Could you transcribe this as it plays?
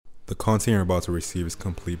The content you're about to receive is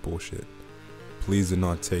complete bullshit. Please do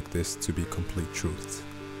not take this to be complete truth.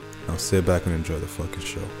 Now sit back and enjoy the fucking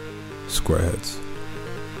show. SquareHeads.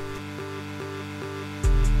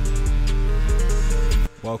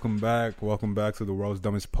 Welcome back to the world's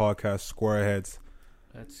dumbest podcast, SquareHeads.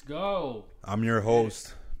 Let's go. I'm your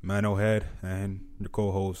host, ManNoHead, and your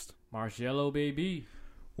co-host, MarshYellow, baby.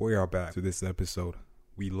 We are back to this episode.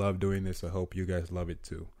 We love doing this. I hope you guys love it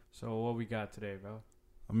too. So what we got today, bro?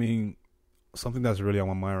 I mean, something that's really on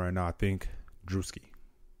my mind right now, I think, Druski.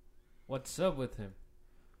 What's up with him?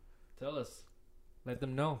 Tell us. Let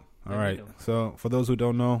them know. All right. So, for those who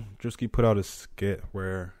don't know, Druski put out a skit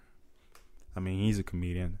where, I mean, he's a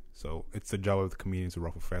comedian, so it's the job of the comedians to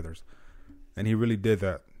ruffle feathers. And he really did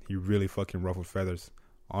that. He really fucking ruffled feathers.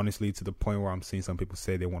 Honestly, to the point where I'm seeing some people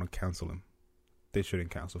say they want to cancel him. They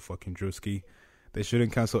shouldn't cancel fucking Druski. They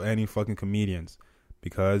shouldn't cancel any fucking comedians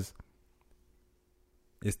because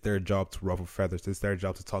it's their job to ruffle feathers. It's their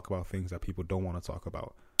job to talk about things that people don't want to talk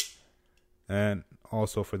about. And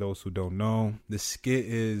also, for those who don't know, the skit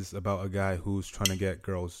is about a guy who's trying to get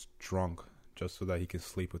girls drunk just so that he can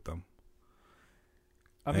sleep with them.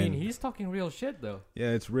 I mean, he's talking real shit, though.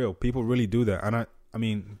 Yeah, it's real. People really do that. And I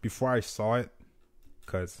mean, before I saw it,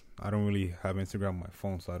 because I don't really have Instagram on my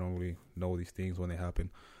phone, so I don't really know these things when they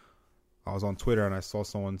happen. I was on Twitter and I saw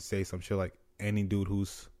someone say some shit like, any dude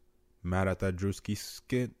who's mad at that Druski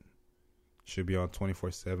skit should be on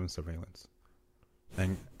 24/7 surveillance.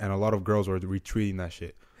 And a lot of girls were retweeting that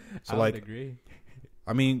shit. So I would agree.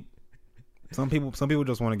 I mean, some people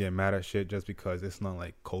just want to get mad at shit just because it's not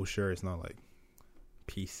like kosher, it's not like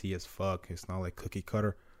PC as fuck, it's not like cookie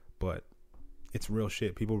cutter, but it's real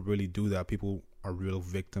shit. People really do that. People are real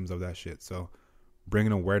victims of that shit. So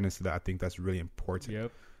bringing awareness to that, I think that's really important.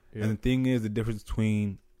 Yep. And the thing is, the difference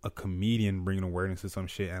between a comedian bringing awareness to some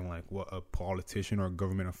shit and like what a politician or a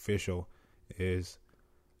government official is,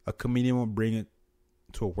 a comedian will bring it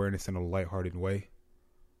to awareness in a lighthearted way.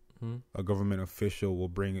 Mm-hmm. A government official will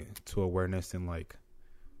bring it to awareness in like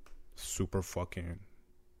super fucking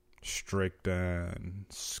strict and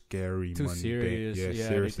scary, too serious. Yeah,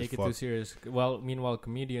 serious they take it too serious. Well, meanwhile,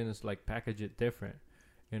 comedians like package it different.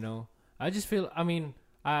 You know, I just feel. I mean,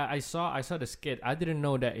 I saw the skit. I didn't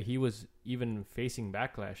know that he was even facing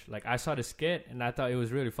backlash. Like, I saw the skit and I thought it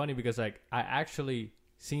was really funny because like I actually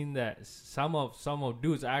seen that some of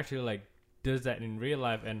dudes actually like does that in real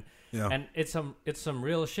life, and it's some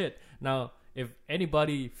real shit. Now, if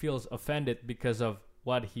anybody feels offended because of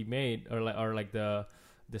what he made or like the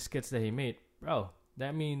skits that he made, bro,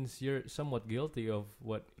 that means you're somewhat guilty of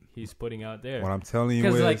what he's putting out there. What I'm telling you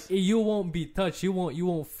is, because like you won't be touched, you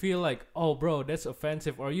won't feel like, oh, bro, that's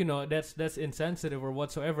offensive, or you know, that's insensitive or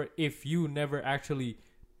whatsoever, if you never actually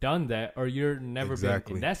done that or you're never been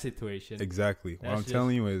in that situation. Exactly. What I'm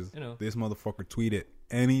telling you is, this motherfucker tweeted,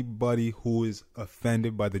 anybody who is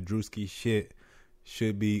offended by the Druski shit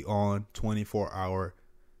should be on 24-hour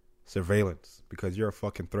surveillance because you're a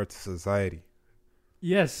fucking threat to society.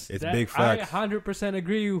 Yes, it's big facts. I 100%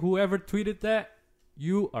 agree. Whoever tweeted that,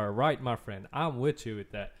 you are right, my friend. I'm with you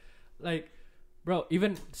with that. Like, bro,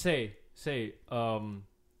 even say,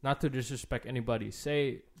 not to disrespect anybody,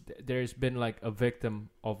 say there's been like a victim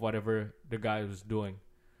of whatever the guy was doing.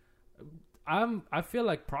 I feel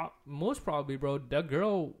like most probably, bro, that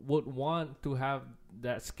girl would want to have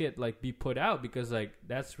that skit like be put out because like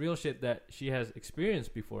that's real shit that she has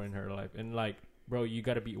experienced before in her life, and like, bro, you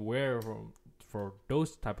gotta be aware for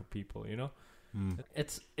those type of people, you know.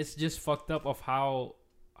 It's just fucked up of how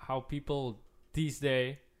people these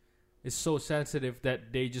days is so sensitive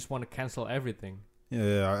that they just want to cancel everything.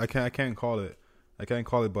 Yeah, I can't call it,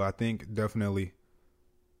 but I think definitely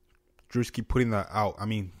Druski putting that out. I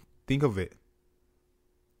mean, think of it.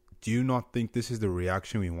 Do you not think this is the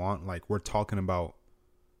reaction we want? Like, we're talking about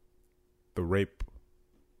the rape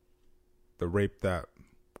that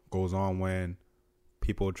goes on when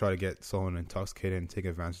people try to get someone intoxicated and take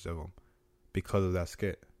advantage of them because of that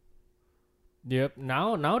skit. Yep.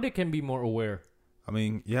 Now they can be more aware. I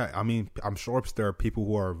mean, yeah. I mean, I'm sure there are people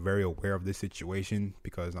who are very aware of this situation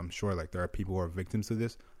because I'm sure like there are people who are victims of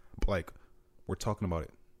this. But like, we're talking about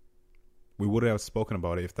it. We would have spoken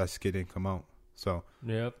about it if that skit didn't come out. So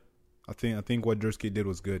yep. I think what Druski did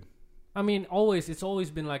was good. I mean, it's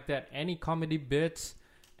always been like that. Any comedy bits,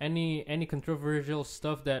 any controversial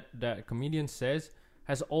stuff that a comedian says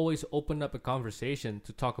has always opened up a conversation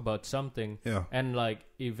to talk about something. Yeah. And like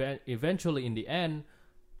eventually in the end,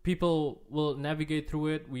 people will navigate through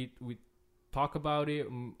it. We talk about it,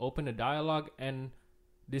 open a dialogue, and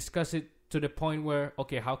discuss it to the point where,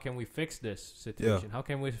 okay, how can we fix this situation? Yeah. How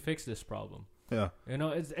can we fix this problem? Yeah. You know,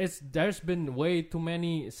 it's there's been way too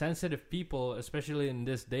many sensitive people, especially in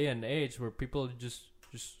this day and age, where people just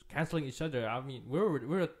canceling each other. I mean, we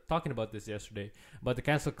were talking about this yesterday, about the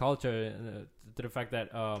cancel culture, to the fact that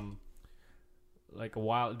like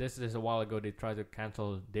this is a while ago, they tried to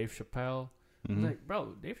cancel Dave Chappelle. Mm-hmm. Like,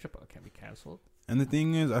 bro, Dave Chappelle can't be canceled. And the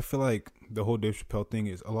thing is, I feel like the whole Dave Chappelle thing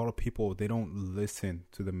is a lot of people, they don't listen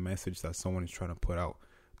to the message that someone is trying to put out.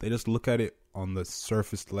 They just look at it on the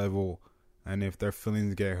surface level, and if their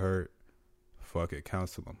feelings get hurt, fuck it,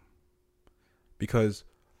 cancel them. Because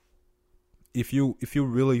if you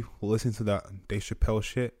really listen to that Dave Chappelle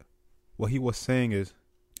shit, what he was saying is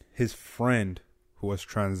his friend who was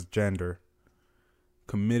transgender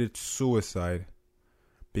committed suicide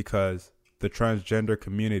because the transgender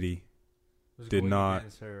community did not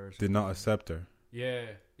accept her. Yeah,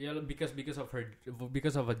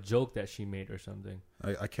 because of a joke that she made or something.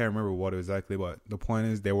 I can't remember what exactly, but the point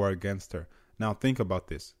is they were against her. Now think about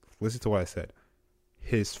this. Listen to what I said.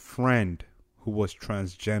 His friend who was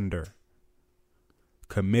transgender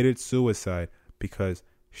committed suicide because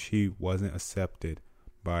she wasn't accepted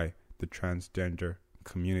by the transgender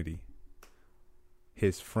community.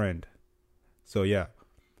 His friend. So yeah,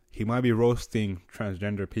 he might be roasting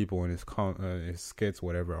transgender people in his skits,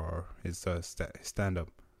 whatever, or his stand-up,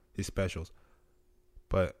 his specials.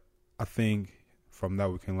 But I think from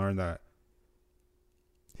that we can learn that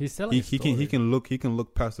he's telling he can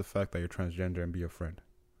look past the fact that you're transgender and be your friend,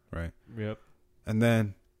 right? Yep. And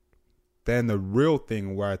then the real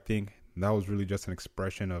thing where I think that was really just an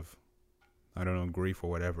expression of, I don't know, grief or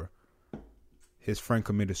whatever. His friend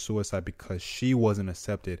committed suicide because she wasn't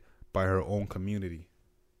accepted by her own community.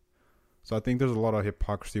 So I think there's a lot of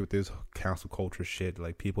hypocrisy with this cancel culture shit.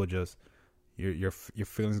 Like, people just, your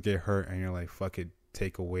feelings get hurt and you're like, fuck it,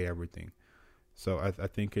 take away everything. So I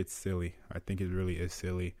think it's silly. I think it really is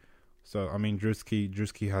silly. So, I mean,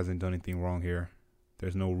 Druski hasn't done anything wrong here.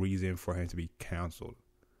 There's no reason for him to be canceled.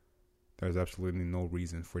 There's absolutely no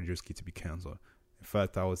reason for Druski to be canceled. In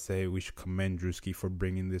fact, I would say we should commend Druski for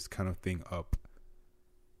bringing this kind of thing up.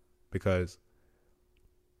 Because,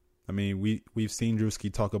 I mean, we've seen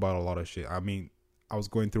Druski talk about a lot of shit. I mean, I was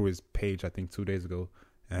going through his page, I think 2 days ago,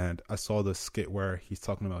 and I saw the skit where he's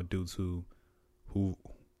talking about dudes who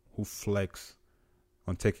flex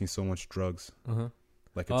on taking so much drugs. Uh-huh.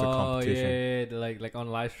 Like it's a competition. Yeah, like on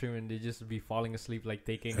live stream, and they just be falling asleep, like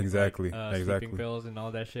taking exactly sleeping pills and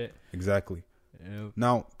all that shit. Exactly. Yep.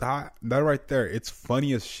 Now that right there, it's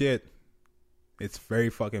funny as shit. It's very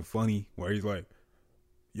fucking funny where he's like,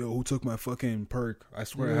 "Yo, who took my fucking perk? I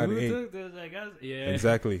swear I had 8." Yeah.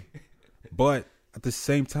 Exactly. But at the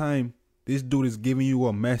same time, this dude is giving you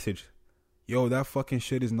a message. Yo, that fucking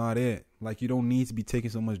shit is not it. Like, you don't need to be taking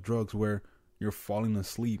so much drugs where you're falling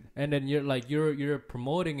asleep. And then you're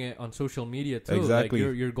promoting it on social media too. Exactly.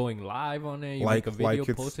 Like you're going live on it. You make a video,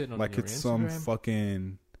 post it on your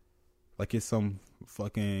Instagram. Like it's some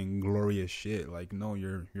fucking glorious shit. Like, no,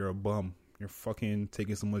 you're a bum. You're fucking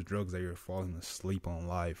taking so much drugs that you're falling asleep on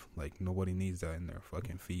live. Like, nobody needs that in their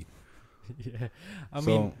fucking feet. Yeah, I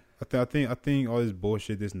think all this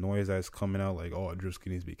bullshit, this noise that's coming out, like, oh, Druski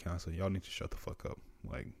needs to be canceled. Y'all need to shut the fuck up.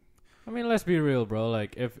 Like, I mean, let's be real, bro.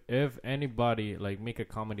 Like, if anybody like make a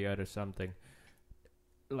comedy out of something,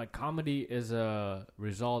 like, comedy is a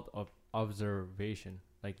result of observation.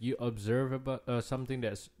 Like, you observe about something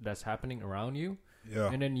that's happening around you,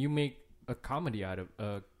 yeah, and then you make a comedy out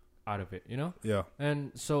of it, you know? Yeah.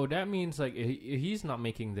 And so that means, like, he's not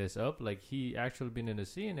making this up. Like, he actually been in the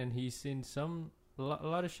scene and he's seen a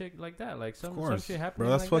lot of shit like that. Like, some shit happening.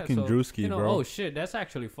 Bro, that's like fucking that. So, Druski, you know, bro. Oh shit, that's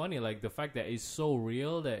actually funny. Like, the fact that it's so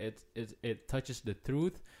real that it touches the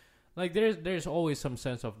truth. Like, there's always some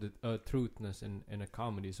sense of the truthness in a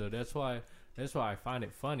comedy. So that's why I find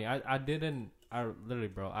it funny. I didn't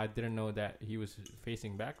know that he was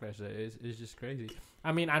facing backlash. It's just crazy.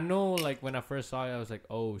 I mean, I know, like, when I first saw it, I was like,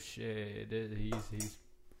 oh shit, he's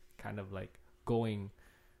kind of like going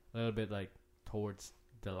a little bit like towards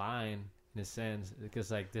the line in a sense, because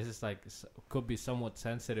like this is like could be somewhat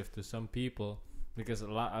sensitive to some people, because a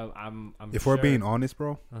lot I'm if we're being honest,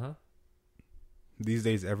 bro. These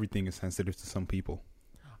days everything is sensitive to some people.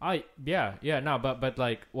 But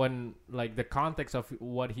like, when, like, the context of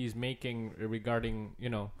what he's making regarding, you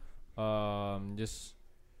know, just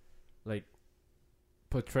like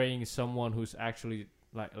portraying someone who's actually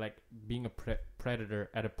like being a predator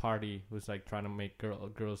at a party, who's like trying to make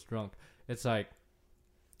girls drunk. It's like,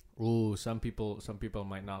 ooh, some people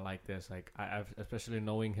might not like this. Like, I've especially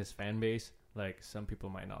knowing his fan base, like, some people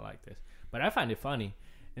might not like this, but I find it funny.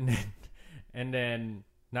 And then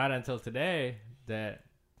not until today that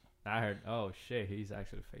I heard. Oh shit, he's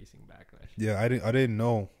actually facing backlash. Yeah, I didn't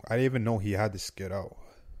know. I didn't even know he had this skit out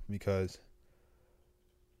because,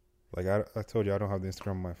 like I told you, I don't have the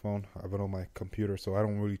Instagram on my phone. I have it on my computer, so I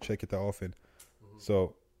don't really check it that often. Mm-hmm.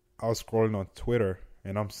 So I was scrolling on Twitter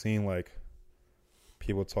and I'm seeing like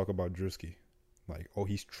people talk about Druski, like, oh,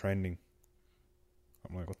 he's trending.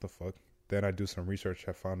 I'm like, what the fuck? Then I do some research.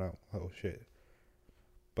 I found out, oh shit.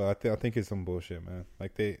 But I think it's some bullshit, man.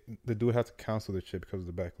 Like the dude had to cancel the shit because of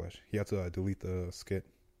the backlash. He had to delete the skit.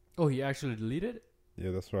 Oh, he actually deleted it?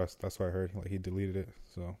 Yeah, that's what I heard. Like he deleted it.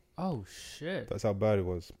 So. Oh shit. That's how bad it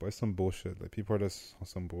was. But it's some bullshit. Like people are just on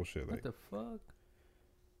some bullshit. What like, the fuck?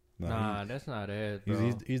 Nah, that's not it,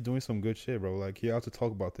 bro. He's doing some good shit, bro. Like he had to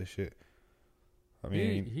talk about this shit. I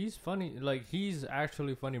mean, he's funny. Like he's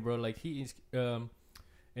actually funny, bro. Like he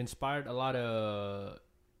inspired a lot of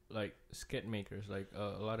like skit makers, like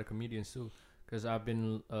a lot of comedians too. Because I've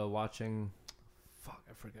been watching. Fuck,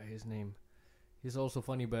 I forgot his name. He's also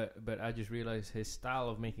funny, but I just realized his style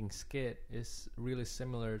of making skit is really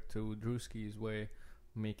similar to Druski's way of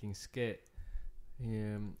making skit.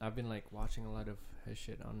 I've been like watching a lot of his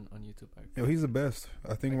shit on YouTube. Yo, he's the best.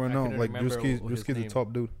 I think right now, like Druski's the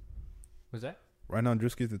top dude. Was that? Right now,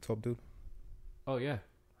 Druski's the top dude. Oh yeah,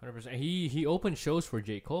 100%. He opened shows for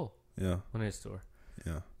J. Cole. Yeah. On his tour.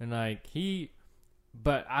 Yeah. And like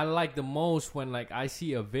but I like the most when like I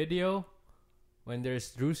see a video when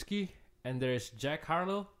there's Druski and there's Jack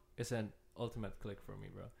Harlow. It's an ultimate click for me,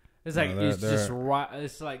 bro. It's like just right.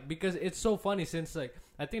 It's like because it's so funny since like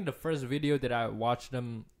I think the first video that I watched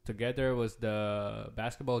them together was the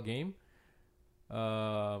basketball game.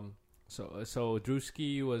 So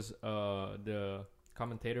Druski was the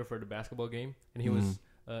commentator for the basketball game, and he was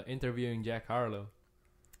interviewing Jack Harlow,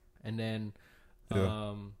 and then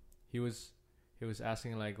he was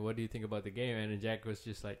asking like, "What do you think about the game?" And then Jack was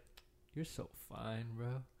just like, "You're so fine,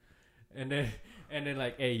 bro." And then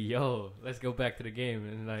like, "Hey, yo, let's go back to the game."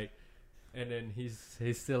 And then he's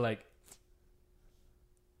still like,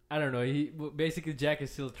 I don't know. Basically Jack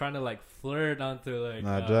is still trying to like flirt onto like.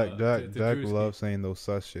 Nah, Jack loves saying those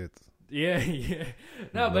sus shit. Yeah.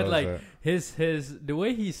 No, but like the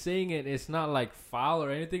way he's saying it, it's not like foul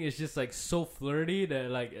or anything. It's just like so flirty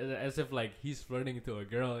that like as if like he's flirting to a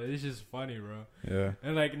girl. It's just funny, bro. Yeah.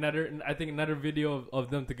 And like another video of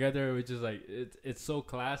them together, which is like it's so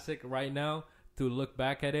classic right now to look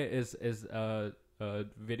back at it is a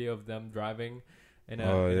video of them driving in a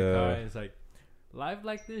car. And it's like life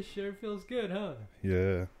like this sure feels good, huh?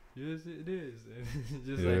 Yeah. Yes, it is.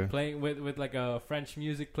 Just like playing with like a French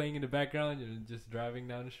music playing in the background. You're just driving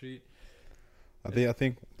down the street. I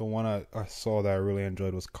think the one I saw that I really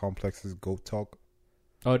enjoyed was Complex's Goat Talk.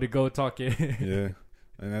 Oh, the Goat Talk, yeah. Yeah,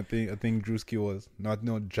 and I think Druski was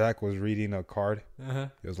Jack was reading a card. Uh-huh.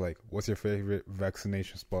 It was like, "What's your favorite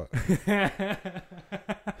vaccination spot?"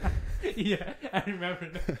 Yeah, I remember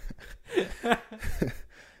that.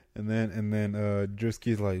 and then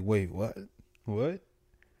Druski's like, "Wait, what?"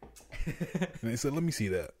 And they said, "Let me see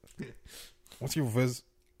that. What's your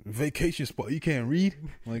vacation spot? You can't read."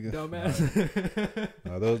 Like dumbass.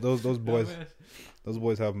 Those boys, dumbass. Those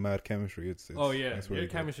boys have mad chemistry. It's oh yeah, their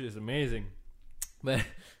chemistry is amazing.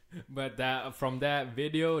 But that from that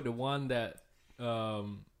video, the one that got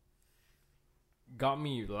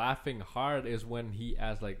me laughing hard is when he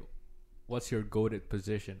asked like, "What's your goated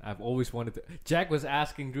position?" I've always wanted to. Jack was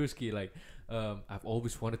asking Druski like, "I've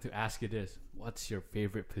always wanted to ask you this. What's your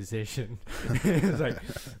favorite position?" It's like,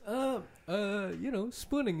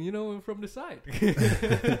 spooning, from the side.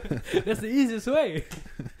 That's the easiest way.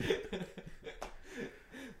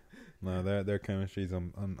 No, their chemistry is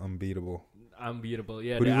unbeatable. Unbeatable,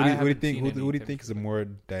 yeah. Who do you think is a more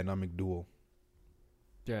dynamic duo?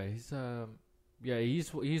 Yeah, he's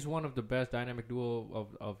one of the best dynamic duo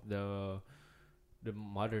of the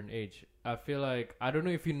modern age. I feel like I don't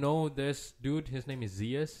know if you know this dude. His name is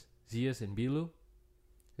Zias and Bilu.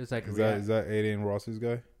 It's like is that Aiden Ross's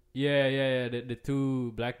guy? Yeah. The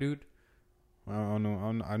two black dude. I don't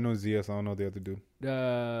know. I know Zias. I don't know the other dude.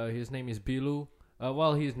 His name is Bilu.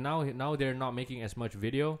 Well, he's now they're not making as much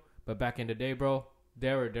video, but back in the day, bro,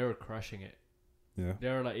 they were crushing it. Yeah.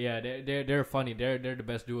 They're like they're funny. They're the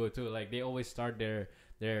best duo too. Like they always start their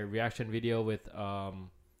reaction video with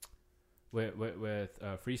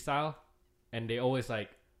freestyle, and they always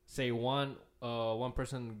like say one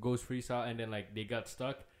person goes freestyle and then like they got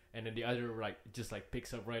stuck, and then the other like just like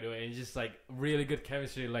picks up right away, and it's just like really good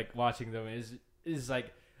chemistry. Like watching them is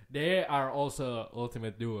like they are also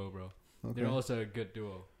ultimate duo, bro. Okay. They're also a good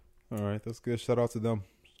duo. All right, that's good. Shout out to them.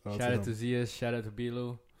 Shout out to Zias. Shout out to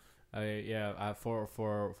Bilu.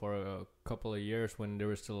 For a couple of years when they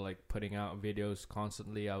were still like putting out videos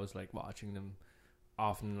constantly, I was like watching them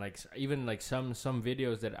often. Like even like some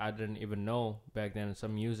videos that I didn't even know back then,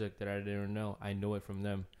 some music that I didn't know, I know it from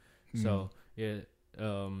them. So yeah,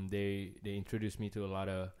 they introduced me to a lot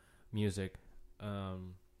of music.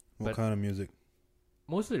 What kind of music?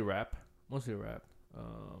 Mostly rap.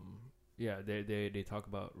 Yeah, they talk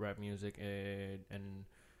about rap music and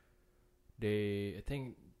I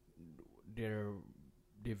think their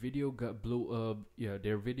video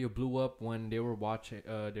their video blew up when they were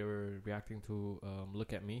they were reacting to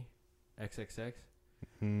Look at Me, XXX.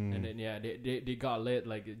 And then they got lit,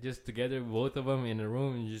 like just together, both of them in a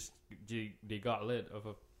room, and they got lit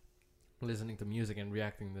of listening to music and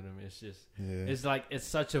reacting to them. It's just it's like it's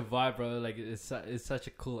such a vibe, bro. Like it's such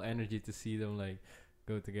a cool energy to see them like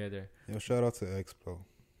go together. Yo, shout out to X, bro.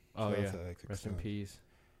 Shout out to X, rest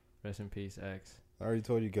in peace, X. I already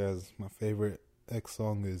told you guys my favorite X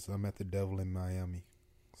song is "I Met the Devil in Miami."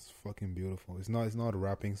 It's fucking beautiful. It's not a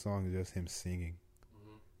rapping song. It's just him singing.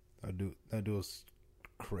 That dude's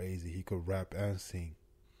crazy. He could rap and sing.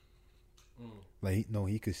 Like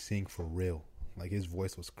he could sing for real. Like his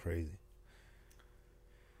voice was crazy.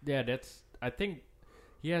 Yeah, I think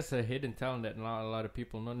he has a hidden talent that not a lot of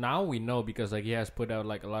people know. Now we know because like he has put out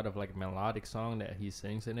like a lot of like melodic song that he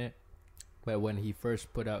sings in it. But when he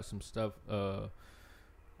first put out some stuff,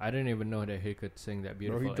 I didn't even know that he could sing that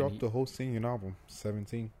beautiful. Bro, he dropped the whole singing album,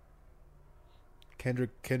 17.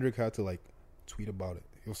 Kendrick had to like tweet about it.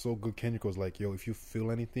 It was so good. Kendrick was like, "Yo, if you feel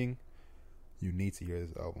anything, you need to hear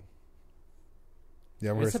this album."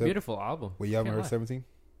 It's a beautiful album. Wait, you haven't heard 17?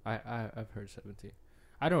 I've heard 17.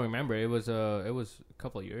 I don't remember. It was a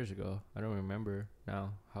couple of years ago. I don't remember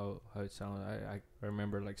now how it sounded. I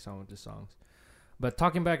remember like some of the songs. But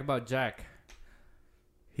talking back about Jack,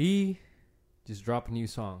 he just dropped a new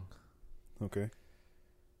song. Okay.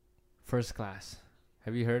 First Class.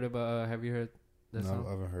 Have you heard that song? No,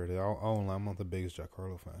 I haven't heard it. I'm not the biggest Jack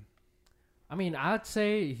Harlow fan. I mean, I'd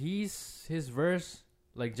say his verse,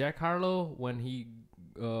 like Jack Harlow, when he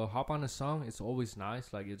hop on a song, it's always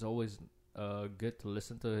nice. Like it's always good to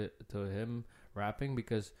listen to him rapping,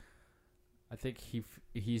 because I think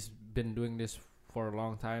he's been doing this for a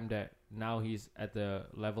long time, that now he's at the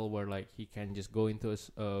level where like he can just go into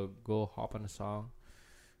go hop on a song,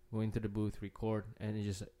 go into the booth, record, and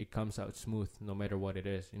it comes out smooth no matter what it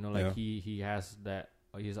is. You know, like he has that,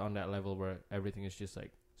 he's on that level where everything is just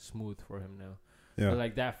like smooth for him now. But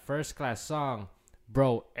like that First Class song,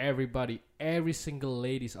 bro, every single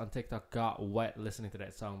ladies on TikTok got wet listening to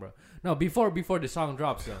that song, bro. No, before the song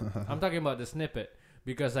drops though. I'm talking about the snippet,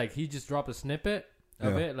 because like he just dropped a snippet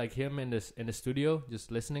of it, like him in the studio just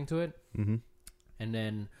listening to it. And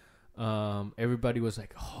then everybody was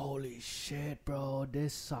like, "Holy shit, bro,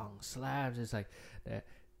 this song slaps." It's like that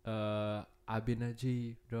I've been a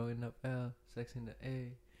G, throwing up L, sex in the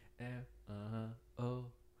A, M, O,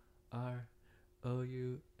 R, O,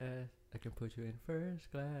 U, S. I can put you in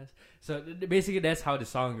first class. So basically that's how the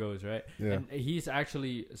song goes, right? Yeah. And he's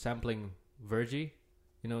actually sampling Virgie,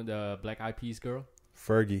 you know, the Black Eyed Peas girl.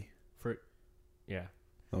 Fergie. Yeah.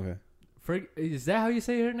 Okay. Is that how you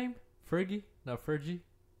say her name? Fergie? Not Fergie?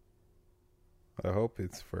 I hope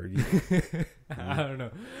it's Fergie. I don't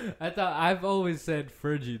know. I've always said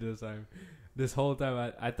Fergie this whole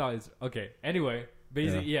time. I thought it's okay. Anyway,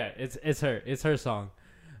 basically, it's her. It's her song.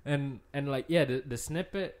 And like the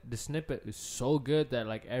snippet is so good that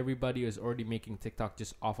like everybody is already making TikTok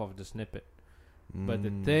just off of the snippet. But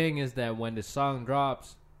the thing is that when the song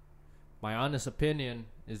drops, my honest opinion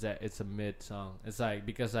is that it's a mid song. It's like,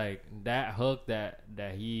 because like that hook that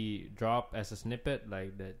he dropped as a snippet,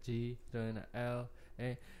 like that G doing the L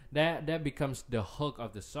A, that becomes the hook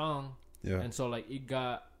of the song. Yeah. And so like it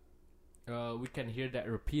got we can hear that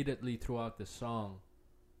repeatedly throughout the song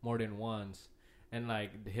more than once. And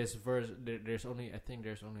like his verse, there's only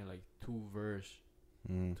like two verse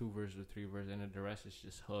or three verse, and then the rest is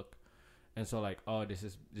just hook. And so like, this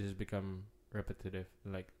is become repetitive,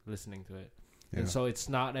 like listening to it. And so it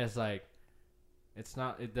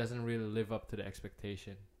doesn't really live up to the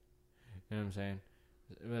expectation. You know what I'm saying?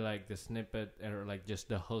 Like the snippet or like just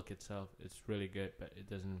the hook itself, it's really good, but it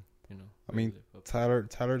doesn't, you know. I mean, Tyler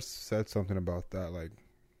said something about that, like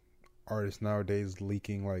artists nowadays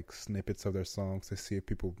leaking like snippets of their songs to see if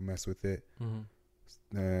people mess with it,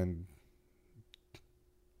 and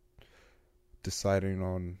deciding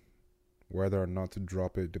on whether or not to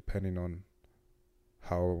drop it depending on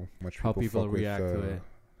how much people react to it.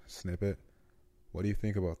 Snippet. What do you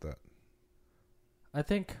think about that? I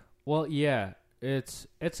think, well, yeah, it's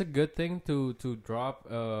a good thing to drop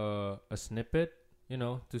a snippet,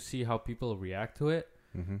 to see how people react to it.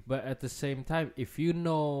 Mm-hmm. But at the same time, if you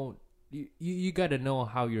know, you gotta know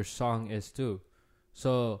how your song is too.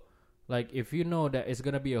 So, like, if you know that it's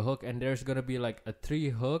gonna be a hook and there's gonna be like a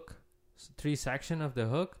three section of the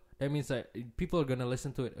hook, that means that people are gonna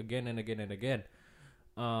listen to it again and again and again.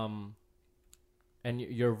 And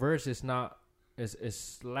your verse is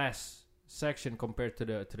less section compared to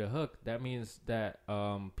the hook. That means that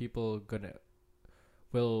people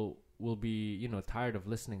will be tired of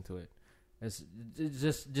listening to it. It's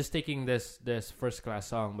just taking this First Class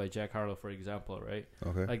song by Jack Harlow, for example, right?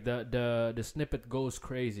 Okay. Like the snippet goes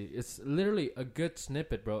crazy. It's literally a good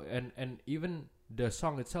snippet, bro. And even the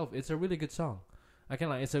song itself, it's a really good song. I can't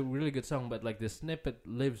lie, it's a really good song, but like the snippet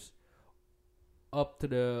lives up to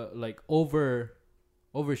the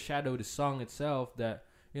overshadow the song itself, that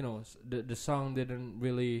the song didn't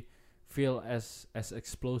really feel as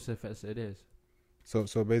explosive as it is.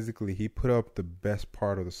 So basically he put up the best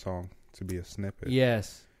part of the song to be a snippet.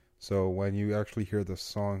 Yes. So when you actually hear the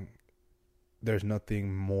song, there's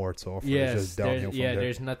nothing more to offer. Yes, it's just downhill from there.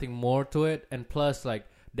 there's nothing more to it, and plus like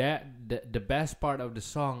that the best part of the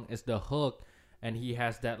song is the hook, and he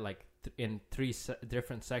has that like in three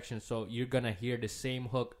different sections, so you're gonna hear the same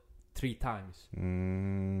hook 3 times.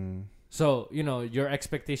 So your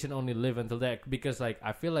expectation only live until that, because like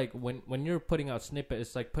I feel like when you're putting out snippet,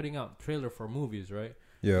 it's like putting out trailer for movies, right?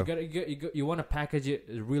 Yeah. You want to package it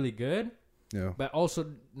really good, yeah, but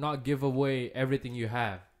also not give away everything you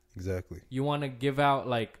have. Exactly. You want to give out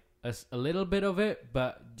like a little bit of it,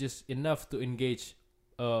 but just enough to engage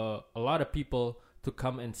a lot of people to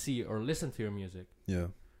come and see or listen to your music. Yeah.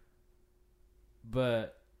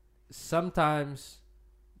 But sometimes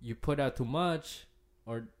you put out too much,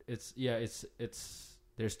 or it's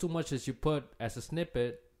there's too much that you put as a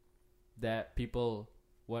snippet that people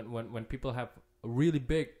when people have a really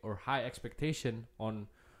big or high expectation on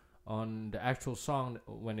the actual song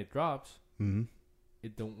when it drops,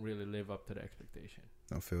 it don't really live up to the expectation.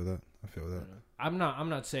 I feel that. I'm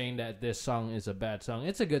not saying that this song is a bad song.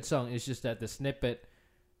 It's a good song. It's just that the snippet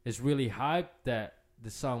is really hyped that the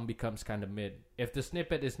song becomes kind of mid. If the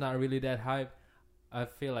snippet is not really that hyped, I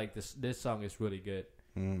feel like this song is really good.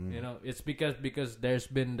 It's because there's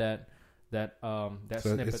been that so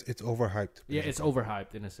snippet. It's overhyped. Yeah, it's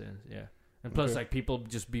overhyped in a sense. Yeah, and plus like people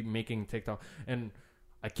just be making TikTok, and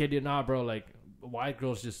I kid you not, bro. Like white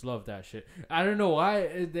girls just love that shit. I don't know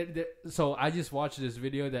why. So I just watched this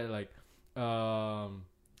video that like,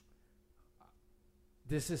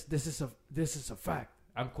 this is a fact.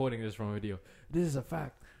 I'm quoting this from a video. This is a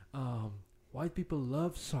fact. White people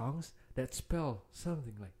love songs that spell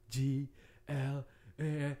something like GLA,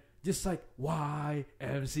 just like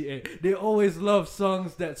YMCA. They always love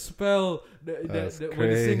songs that spell when the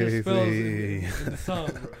singer spells in the song,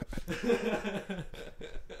 bro.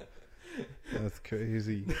 That's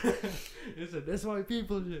crazy. That's why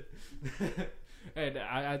people shit. And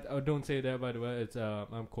I don't say that, by the way. It's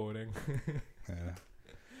I'm quoting. Yeah.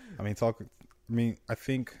 I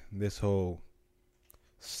think this whole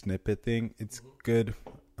snippet thing, it's good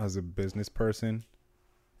as a business person.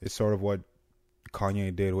 It's sort of what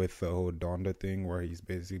Kanye did with the whole Donda thing, where he's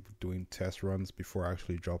basically doing test runs before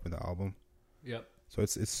actually dropping the album. Yep. So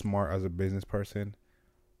it's smart as a business person,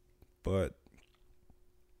 but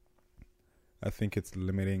I think it's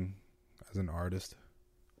limiting as an artist.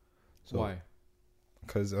 So, why?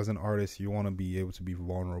 Because as an artist, you want to be able to be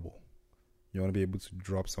vulnerable. You want to be able to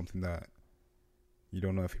drop something that you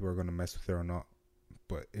don't know if people are going to mess with it or not,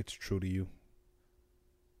 but it's true to you.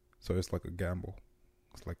 So it's like a gamble.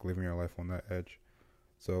 It's like living your life on that edge.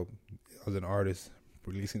 So as an artist,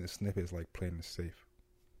 releasing a snippet is like playing it safe.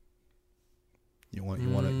 You want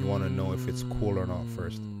to know if it's cool or not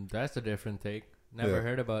first. That's a different take. Never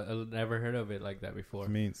heard of it like that before. I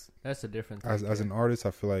mean, that's a different take. As an artist,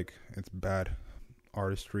 I feel like it's bad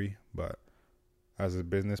artistry, but as a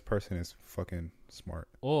business person, it's fucking smart.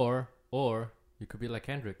 Or you could be like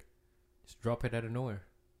Kendrick, just drop it out of nowhere.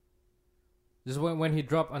 Just when he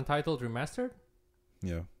dropped Untitled Remastered.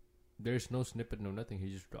 Yeah. There's no snippet, no nothing.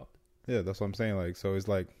 He just dropped it. Yeah, that's what I'm saying. Like, so it's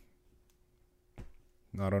like,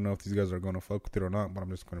 I don't know if these guys are gonna fuck with it or not, but I'm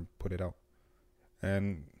just gonna put it out,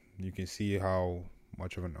 and you can see how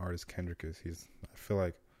much of an artist Kendrick is. I feel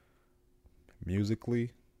like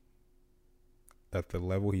musically, at the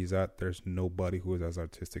level he's at, there's nobody who is as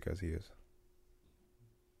artistic as he is.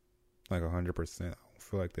 Like 100%. I don't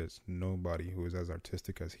feel like there's nobody who is as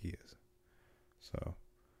artistic as he is. So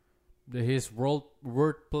his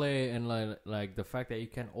wordplay and like the fact that you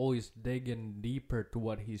can always dig in deeper to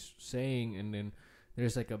what he's saying, and then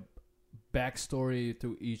there's like backstory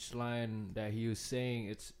to each line that he was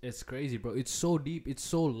saying. It's crazy, bro. It's so deep. It's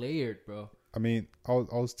so layered, bro. I mean, I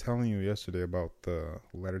was telling you yesterday about the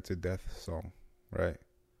Letter to Death song, right?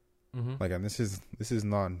 Mm-hmm. Like, and this is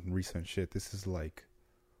not recent shit. This is like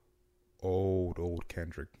old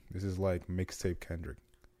Kendrick. This is like mixtape Kendrick.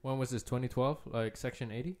 When was this? 2012? Like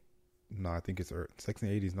Section 80? No, I think it's Section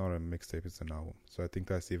 80 is not a mixtape. It's an album. So I think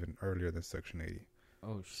that's even earlier than Section 80.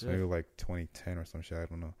 Oh shit. So maybe like 2010 or some shit. I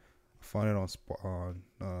don't know. I found it on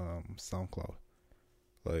SoundCloud.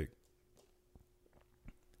 Like,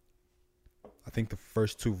 I think the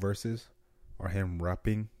first two verses are him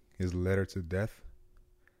rapping his letter to death,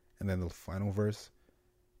 and then the final verse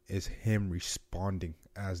is him responding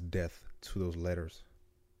as death to those letters.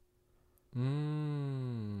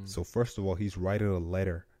 So first of all, he's writing a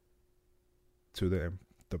letter to the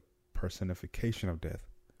personification of death,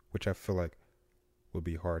 which I feel like would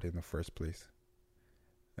be hard in the first place.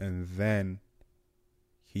 And then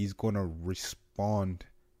he's going to respond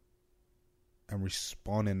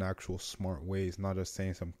in actual smart ways, not just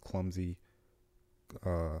saying some clumsy,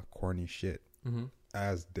 corny shit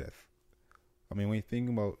as death. I mean, when you think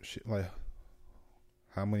about shit, like,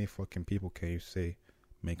 how many fucking people can you say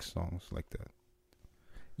make songs like that?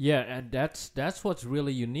 Yeah, and that's what's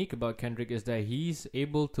really unique about Kendrick, is that he's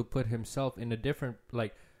able to put himself in a different,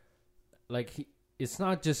 like it's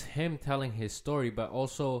not just him telling his story, but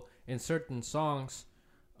also in certain songs,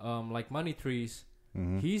 like Money Trees,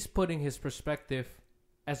 he's putting his perspective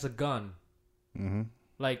as a gun.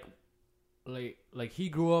 Like he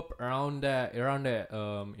grew up around that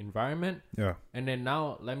environment. Yeah. And then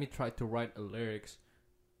now let me try to write a lyrics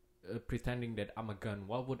pretending that I'm a gun.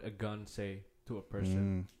 What would a gun say to a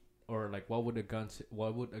person? Or like what would a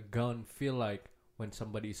gun feel like when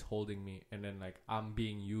somebody's holding me and then like I'm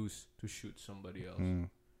being used to shoot somebody else?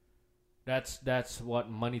 That's what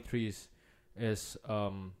Money Trees is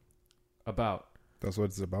about. That's what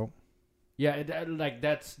it's about. Yeah,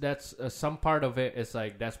 that's some part of it is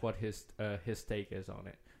like that's what his take is on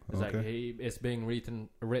it. It's like it's being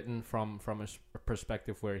written from a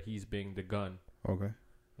perspective where he's being the gun. Okay.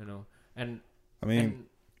 You know, and I mean,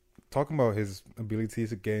 talking about his abilities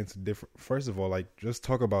to get into different. First of all, like just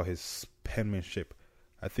talk about his penmanship.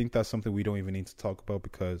 I think that's something we don't even need to talk about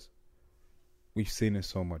because we've seen it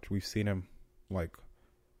so much. We've seen him like.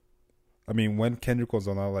 I mean, when Kendrick was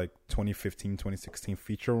on that like 2015, 2016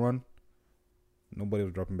 feature run, nobody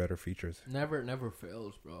was dropping better features. Never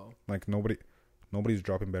fails, bro. Like nobody's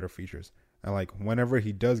dropping better features. And like whenever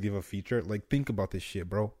he does give a feature, like think about this shit,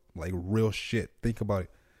 bro. Like real shit. Think about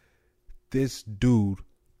it. This dude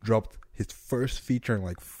dropped his first feature in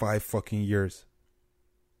like 5 fucking years.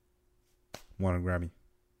 Won a Grammy.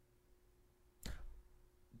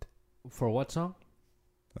 For what song?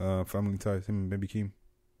 Family Ties, him and Baby Keem.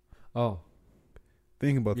 Oh.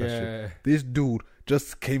 Think about that shit. This dude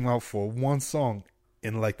just came out for one song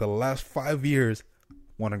in like the last 5 years,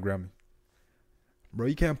 won a Grammy. Bro,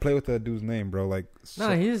 you can't play with that dude's name, bro. Like,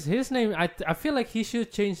 nah, his name. I feel like he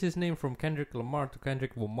should change his name from Kendrick Lamar to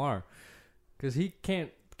Kendrick Lamar, because he can't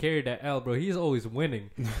carry that L, bro. He's always winning.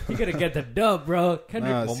 He gotta get the dub, bro.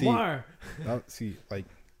 Kendrick Lamar. See, like,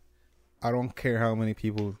 I don't care how many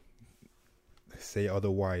people say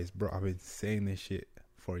otherwise, bro. I've been saying this shit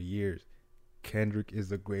for years. Kendrick is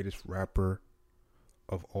the greatest rapper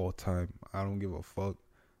of all time. I don't give a fuck.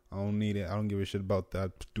 I don't need it. I don't give a shit about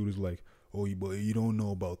that. Dude is like, oh, but you don't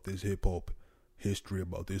know about this hip hop history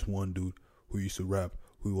about this one dude who used to rap,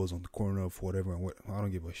 who was on the corner of whatever. And what. I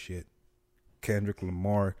don't give a shit. Kendrick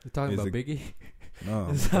Lamar. You talking about Biggie? No.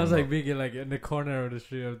 It sounds like Biggie, like in the corner of the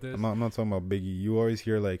street of this. I'm not talking about Biggie. You always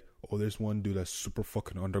hear like, oh, there's one dude that's super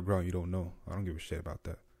fucking underground. You don't know. I don't give a shit about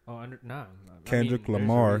that. Oh, nah. Kendrick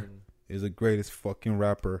Lamar is the greatest fucking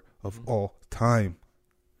rapper of all time.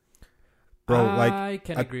 Bro, I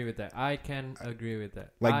can agree with that. I can agree with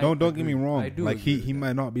that. Like, don't get me wrong. Like, he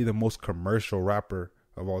might not be the most commercial rapper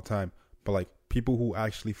of all time, but like people who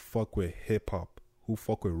actually fuck with hip hop, who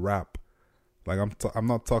fuck with rap. Like, I'm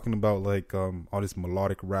not talking about like all this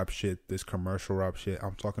melodic rap shit, this commercial rap shit.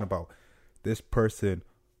 I'm talking about this person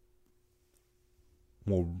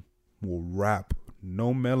will rap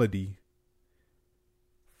no melody,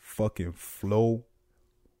 fucking flow,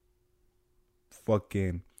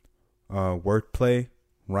 fucking wordplay,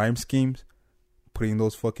 rhyme schemes, putting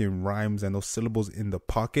those fucking rhymes and those syllables in the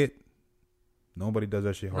pocket. Nobody does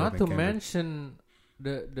that shit harder than Kendrick. Not to mention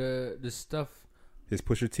the stuff. His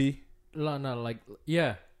Pusha T. No, like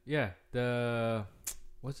yeah. The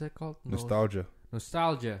what's that called? Nostalgia.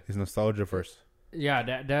 Nostalgia. His nostalgia verse.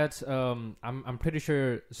 Yeah, that's I'm pretty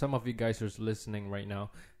sure some of you guys who's listening right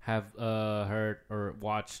now have heard or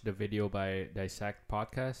watched the video by Dissect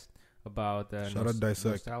podcast about Shout out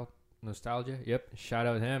Dissect. Nostalgia. Yep, shout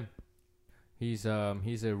out him. He's a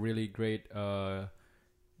really great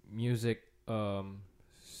music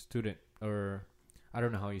student, or I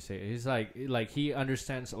don't know how you say it. He's like he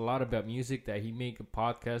understands a lot about music, that he make a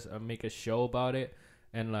podcast, make a show about it,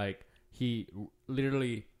 and like he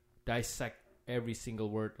literally dissect every single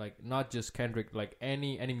word, like not just Kendrick, like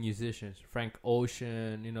any musicians, Frank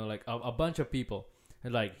Ocean, like a bunch of people,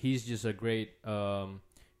 and like he's just a great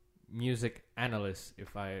music analyst,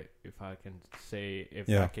 if I can say,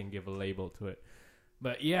 I can give a label to it.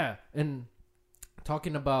 But yeah, and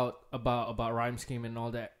talking about rhyme scheme and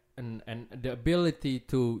all that, and the ability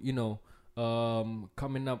to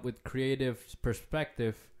coming up with creative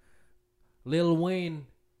perspective. Lil Wayne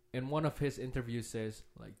in one of his interviews says,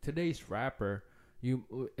 like, today's rapper,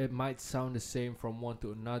 it might sound the same from one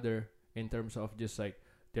to another in terms of just like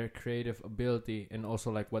their creative ability and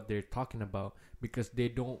also like what they're talking about, because they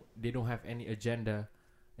don't have any agenda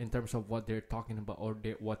in terms of what they're talking about or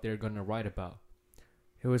what they're gonna write about.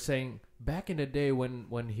 He was saying back in the day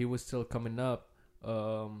when he was still coming up,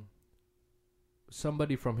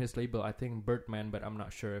 somebody from his label, I think Birdman, but I'm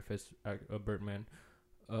not sure if it's a Birdman,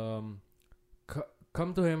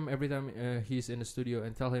 come to him every time he's in the studio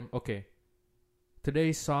and tell him, okay,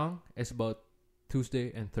 today's song is about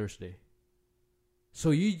Tuesday and Thursday.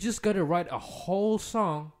 So you just gotta write a whole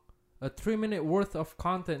song, a 3-minute worth of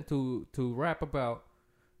content to rap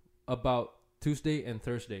about Tuesday and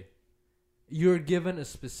Thursday. You're given a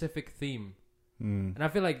specific theme. And I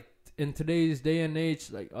feel like in today's day and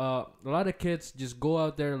age, like a lot of kids just go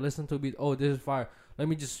out there, listen to a beat, oh, this is fire, let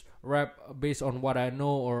me just rap based on what I know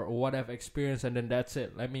or what I've experienced, and then that's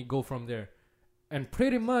it, let me go from there. And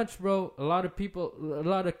pretty much, bro, a lot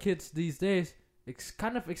of kids these days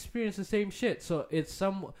kind of experience the same shit. So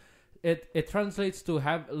it translates to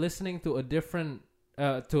listening to a different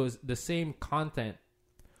to the same content.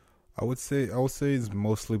 I would say it's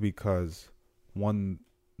mostly because, one,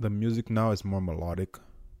 the music now is more melodic,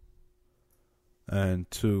 and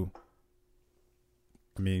two,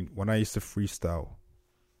 I mean, when I used to freestyle,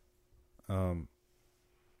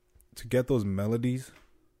 to get those melodies,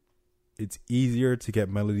 it's easier to get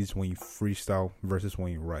melodies when you freestyle versus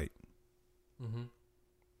when you write. Mm-hmm.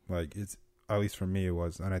 Like, it's, at least for me it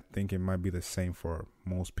was, and I think it might be the same for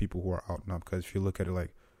most people who are out now, because if you look at it,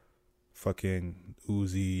 like fucking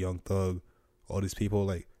Uzi, Young Thug, all these people,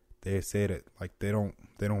 like, they say that, like, they don't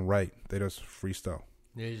write, they just freestyle.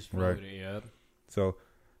 They just float it, yeah. So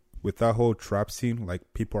with that whole trap scene,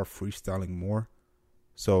 like, people are freestyling more.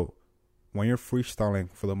 So when you're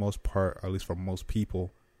freestyling, for the most part, at least for most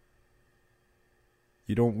people,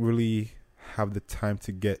 you don't really have the time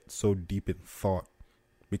to get so deep in thought,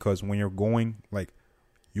 because when you're going, like,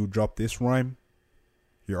 you drop this rhyme,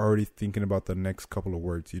 you're already thinking about the next couple of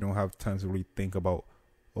words. You don't have time to really think about,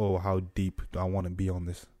 oh, how deep do I want to be on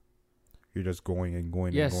this. You're just going and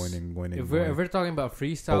going and going and going and going. If we're talking about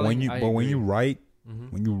freestyling, when you write,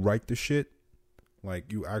 when you write the shit, like,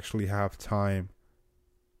 you actually have time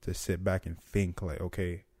to sit back and think, like,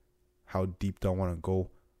 okay, how deep do I want to go?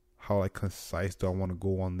 How, like, concise do I want to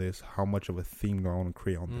go on this? How much of a theme do I want to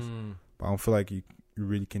create on this? But I don't feel like you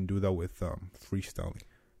really can do that with freestyling.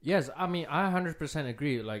 Yes, I mean, I 100%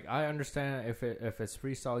 agree. Like, I understand if it's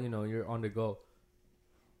freestyle, you're on the go.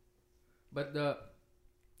 But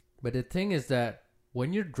the thing is that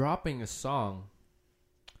when you're dropping a song,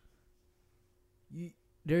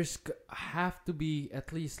 there's have to be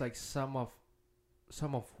at least like some of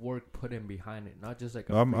work put in behind it, not just like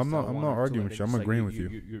I'm not arguing with you. I'm agreeing with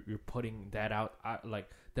you. You're putting that out like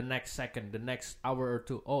the next second, the next hour or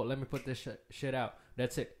two. Oh, let me put this shit out.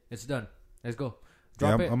 That's it. It's done. Let's go.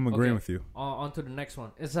 Drop it. I'm agreeing with you. On to the next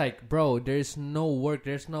one. It's like, bro, there's no work.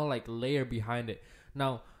 There's no like layer behind it.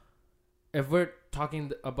 Now, if we're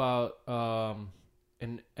talking about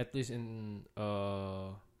at least in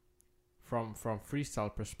from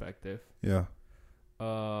freestyle perspective, yeah,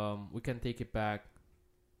 we can take it back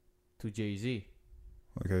to Jay-Z.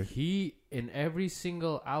 Okay. He, in every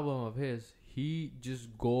single album of his, he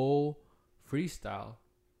just go freestyle,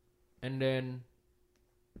 and then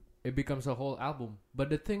it becomes a whole album. But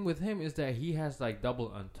the thing with him is that he has like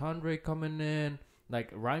double entendre coming in, like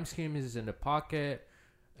rhyme scheme is in the pocket,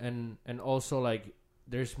 and also like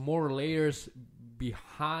there's more layers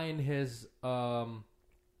behind his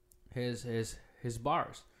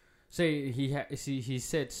bars. Say he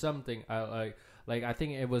said something like I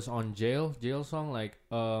think it was on jail song, like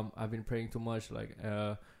I've been praying too much, like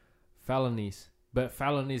felonies, but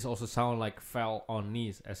fell on knees also sound like fell on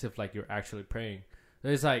knees, as if like you're actually praying.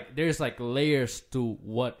 There's like layers to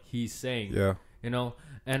what he's saying. Yeah. You know,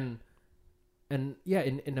 and yeah,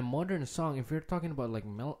 in a modern song, if you're talking about like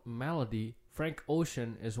melody, Frank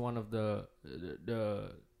Ocean is one of the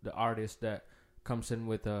artists that comes in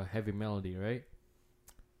with a heavy melody, right?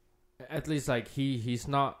 At least like he's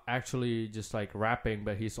not actually just like rapping,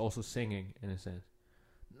 but he's also singing in a sense.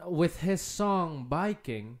 With his song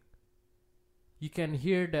Biking, you can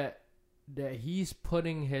hear that he's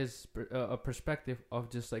putting his a perspective of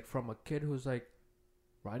just like from a kid who's like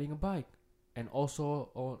riding a bike, and also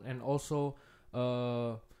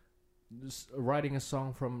writing a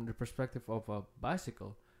song from the perspective of a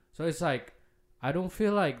bicycle. So it's like, I don't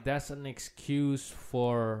feel like that's an excuse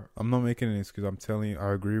for... I'm not making an excuse. I'm telling you,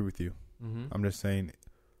 I agree with you. Mm-hmm. I'm just saying,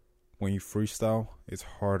 when you freestyle, it's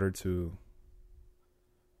harder to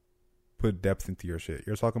put depth into your shit.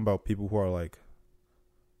 You're talking about people who are like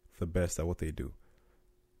the best at what they do.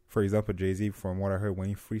 For example, Jay-Z, from what I heard, when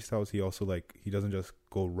he freestyles, he also like, he doesn't just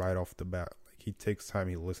go right off the bat. Like, he takes time,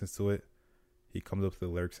 he listens to it, he comes up with the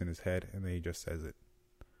lyrics in his head, and then he just says it.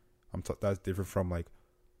 That's different from like,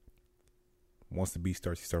 once the beat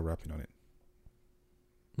starts, he start rapping on it.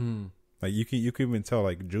 Like you can even tell,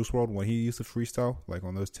 like Juice WRLD, when he used to freestyle, like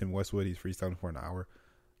on those Tim Westwood, he's freestyling for an hour.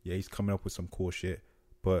 Yeah, he's coming up with some cool shit,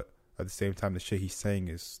 but at the same time, the shit he's saying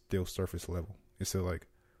is still surface level. It's still like,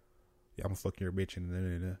 yeah, I'm fucking your bitch,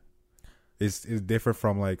 and it's different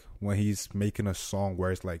from like when he's making a song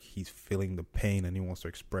where it's like he's feeling the pain and he wants to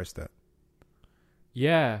express that.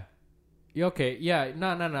 Yeah. Okay. Yeah.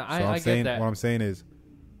 No. So I get that. What I'm saying is,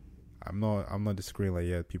 I'm not disagreeing. Like,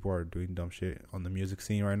 yeah, people are doing dumb shit on the music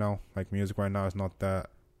scene right now. Like, music right now is not that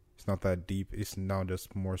deep. It's now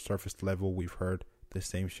just more surface level. We've heard the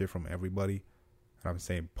same shit from everybody, and I'm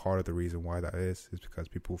saying part of the reason why that is because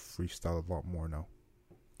people freestyle a lot more now.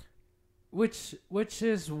 Which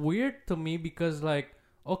is weird to me, because like,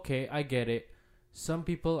 okay, I get it. Some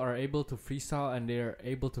people are able to freestyle and they're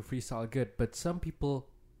able to freestyle good, but some people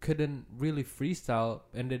couldn't really freestyle,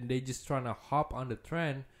 and then they just trying to hop on the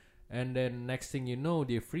trend. And then next thing you know,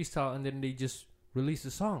 they freestyle and then they just release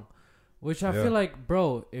a song, which I feel like,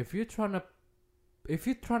 bro, if you're trying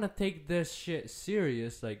to take this shit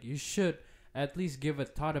serious, like you should at least give a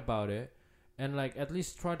thought about it, and like at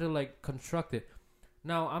least try to like construct it.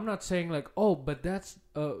 Now, I'm not saying like, oh, but that's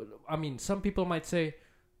I mean, some people might say,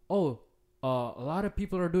 oh, a lot of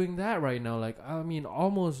people are doing that right now. Like, I mean,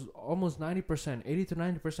 almost 90%, 80 to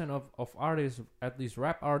 90% of artists, at least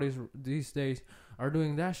rap artists these days, are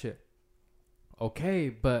doing that shit. Okay,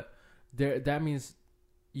 but that means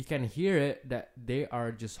you can hear it that they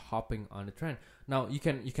are just hopping on the trend. Now you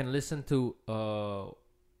can listen to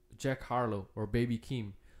Jack Harlow or Baby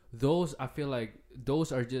Keem. Those, I feel like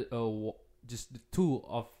those are just the two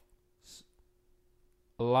of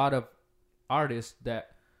a lot of artists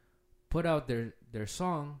that put out their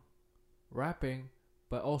song, rapping,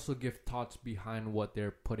 but also give thoughts behind what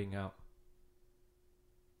they're putting out.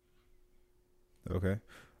 Okay.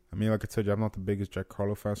 I mean, like I told you, I'm not the biggest Jack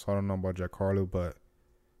Harlow fan, so I don't know about Jack Harlow, but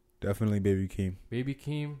definitely Baby Keem. Baby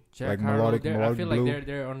Keem, Jack like Harlow, melodic I feel blue. like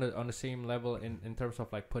they're on the same level in terms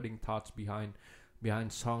of like putting thoughts behind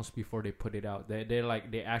songs before they put it out.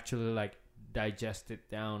 They actually like digest it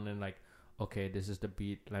down and like, okay, this is the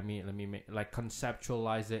beat. Let me make, like,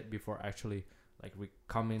 conceptualize it before actually like we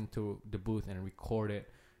come into the booth and record it,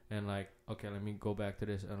 and like, okay, let me go back to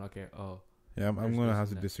this, and okay, oh. Yeah, I'm gonna have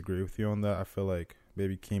to disagree with you on that. I feel like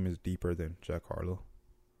Baby Keem is deeper than Jack Harlow.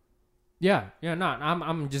 Yeah, no,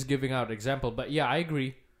 I'm just giving out example, but yeah, I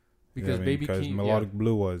agree, because Baby Keem, Melodic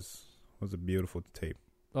Blue was a beautiful tape.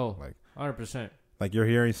 Oh, like 100%. Like, you're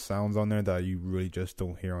hearing sounds on there that you really just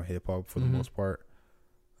don't hear on hip hop for the most part.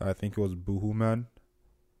 I think it was Boohoo Man.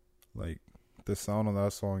 Like, the sound on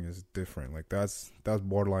that song is different. Like, that's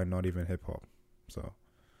borderline not even hip hop. So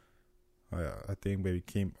I think Baby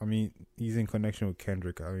Keem, I mean, he's in connection with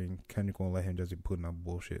Kendrick. I mean, Kendrick won't let him just be putting out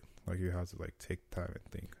bullshit. Like, you have to like take time and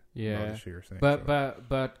think. Yeah, the shit you're saying,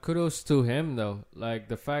 but kudos to him though. Like,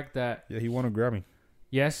 the fact that he won a Grammy.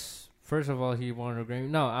 Yes, first of all, he won a Grammy.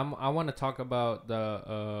 No, I want to talk about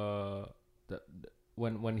the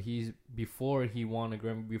when he's, before he won a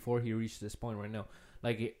Grammy, before he reached this point right now.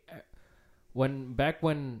 Like,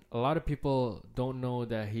 when a lot of people don't know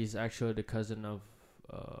that he's actually the cousin of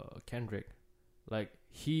Kendrick. Like,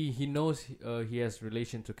 he knows he has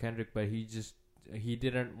relation to Kendrick, but he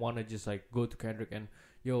didn't want to just like go to Kendrick and,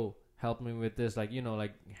 yo, help me with this, like, you know,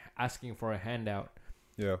 like asking for a handout.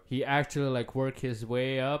 Yeah. He actually like work his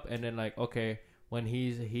way up, and then like, okay, when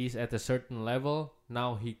he's at a certain level,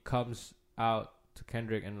 now he comes out to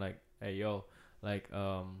Kendrick and like, hey, yo, like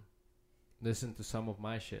listen to some of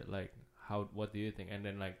my shit, like what do you think? And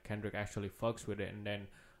then like Kendrick actually fucks with it, and then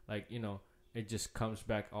like it just comes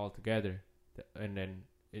back all together, and then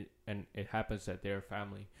it happens that they're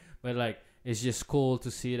family. But like it's just cool to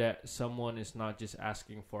see that someone is not just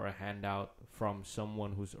asking for a handout from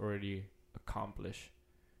someone who's already accomplished.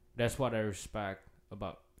 That's what I respect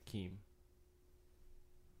about Keem.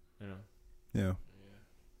 Yeah.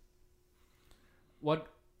 What?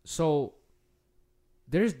 So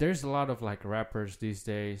there's a lot of like rappers these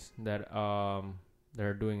days that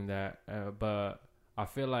they're doing that, but I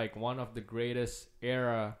feel like one of the greatest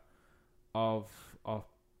era of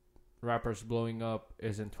rappers blowing up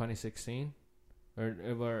is in 2016,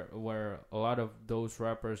 where a lot of those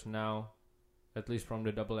rappers now, at least from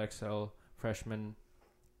the XXL freshman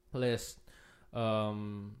list, are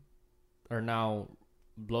now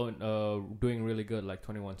doing really good, like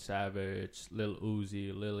 21 Savage, Lil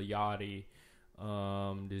Uzi, Lil Yachty,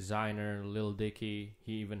 Designer, Lil Dicky.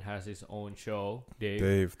 He even has his own show,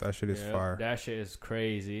 Dave, that shit is fire. That shit is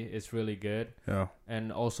crazy. It's really good. Yeah.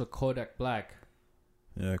 And also Kodak Black.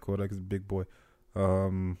 Yeah, Kodak is a big boy.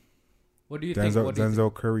 What do you think?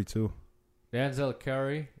 Denzel Curry too. Denzel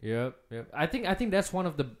Curry. Yep. I think that's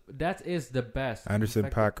that is the best. Anderson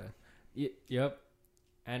 .Paak. Yep.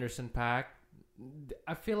 Anderson .Paak.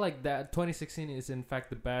 I feel like that 2016 is in fact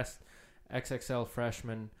the best XXL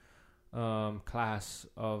freshman class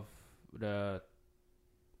of the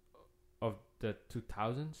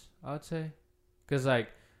 2000s, I would say, because like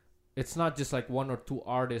it's not just like one or two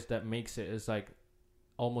artists that makes it. It's like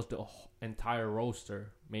almost the entire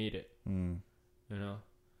roster made it. And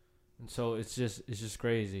so it's just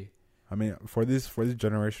crazy. I mean, for this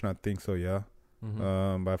generation, I think so. Yeah.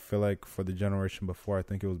 But I feel like for the generation before, I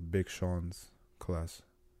think it was Big Sean's class.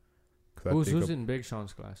 Who's in Big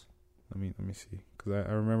Sean's class? Let me see. Because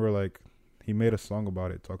I remember like he made a song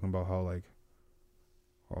about it, talking about how like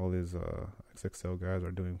all his XXL guys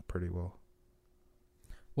are doing pretty well.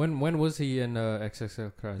 When was he in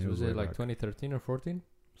XXL class? Was it like 2013 or 14?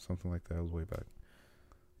 Something like that. It was way back.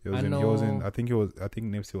 He was in. I think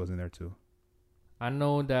Nipsey was in there too. I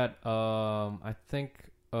know that. I think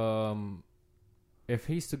if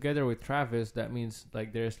he's together with Travis, that means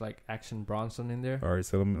like there's like Action Bronson in there. All right,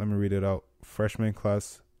 so let me read it out. Freshman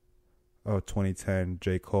class, 2010.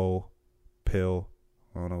 J. Cole, Pill.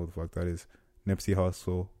 I don't know what the fuck that is. Nipsey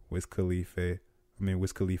Hussle, Wiz Khalifa,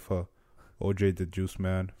 OJ the Juice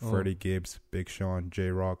Man, Freddie Gibbs, Big Sean, J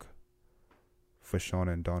Rock,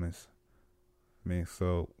 Fashawn and Donis.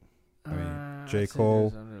 J.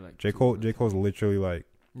 Cole's literally like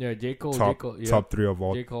J. Cole top three of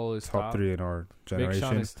all. J. Cole is top three in our generation. Big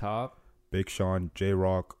Sean is top. Big Sean, J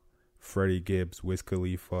Rock, Freddie Gibbs, Wiz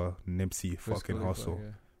Khalifa, Nipsey fucking Hussle.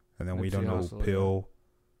 Yeah. And then Nipsey we don't know Hussle, Pill.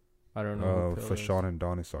 Yeah. I don't know who Fashawn and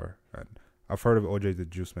Donis are. And I've heard of OJ the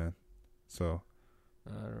Juice Man. So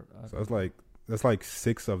it's like that's like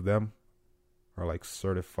 6 of them are like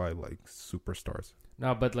certified like superstars.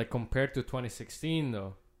 No, but like compared to 2016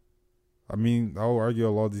 though. I mean, I'll argue a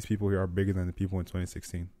lot of these people here are bigger than the people in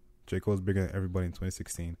 2016. J. Cole's bigger than everybody in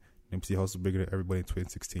 2016. Nipsey Hussle's bigger than everybody in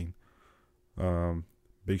 2016.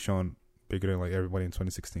 Big Sean bigger than like everybody in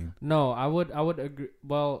 2016. No, I would agree.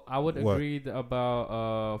 Well, I would agree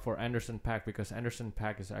about for Anderson .Paak, because Anderson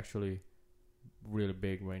 .Paak is actually really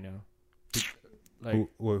big right now. Like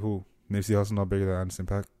who? Nipsey Hussle not bigger than Anderson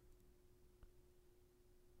 .Paak?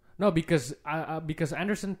 No, because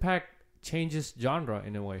Anderson .Paak changes genre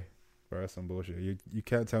in a way. Bro, that's some bullshit. You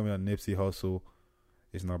can't tell me that Nipsey Hussle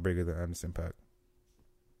is not bigger than Anderson .Paak.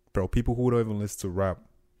 Bro, people who don't even listen to rap,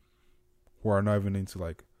 who are not even into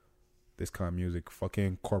like this kind of music,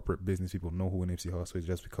 fucking corporate business people know who Nipsey Hussle is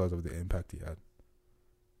just because of the impact he had.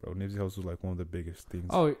 Bro, Nipsey Hussle is like one of the biggest things.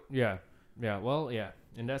 Oh, yeah. Yeah, well, yeah.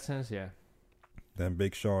 In that sense, yeah. Then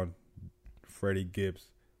Big Sean, Freddie Gibbs.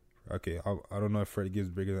 Okay, I don't know if Freddie Gibbs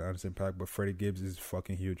is bigger than Anderson .Paak, but Freddie Gibbs is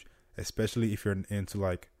fucking huge. Especially if you're into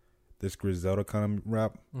like this Griselda kind of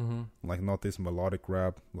rap. Like not this melodic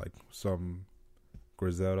rap, like some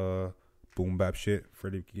Griselda Boombap shit.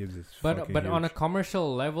 Freddie Gibbs is fucking huge. On a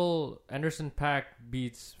commercial level, Anderson .Paak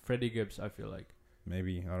beats Freddie Gibbs, I feel like.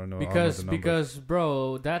 Maybe, I don't know. Because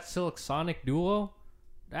bro, that Silk Sonic duo,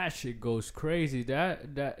 that shit goes crazy.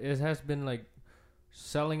 That it has been like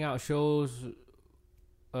selling out shows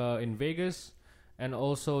in Vegas, and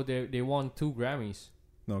also they won 2 Grammys.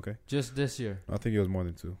 Okay. Just this year. I think it was more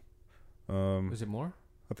than 2. Was it more?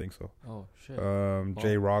 I think so. Oh shit.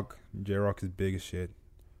 J Rock is big as shit,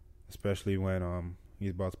 especially when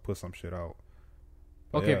he's about to put some shit out.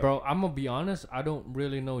 But okay, yeah. Bro, I'm gonna be honest. I don't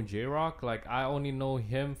really know J Rock. Like I only know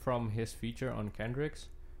him from his feature on Kendrick's.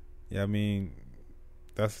 Yeah, I mean,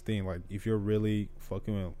 that's the thing. Like, if you're really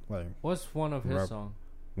fucking with like, what's one of his songs?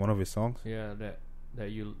 One of his songs? Yeah,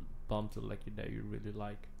 that you bumped to, like, that you really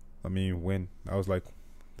like. I mean, Win. That was like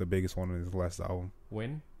the biggest one in his last album.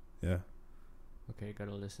 Win? Yeah. Okay,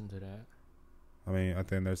 gotta listen to that. I mean, I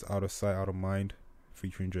think there's Out of Sight, Out of Mind,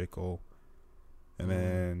 featuring J. Cole, and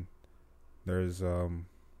then there's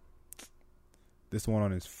this one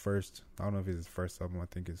on his first. I don't know if it's his first album. I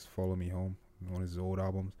think it's Follow Me Home, one of his old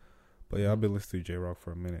albums. But yeah, I've been listening to J Rock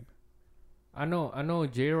for a minute. I know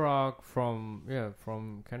J Rock from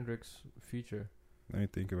Kendrick's Future. Let me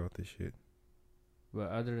think about this shit. But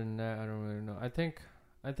other than that, I don't really know. I think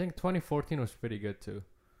 2014 was pretty good too.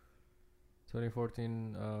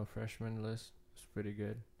 2014 freshman list was pretty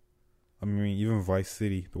good. I mean, even Vice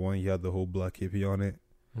City, the one he had the whole black hippie on it.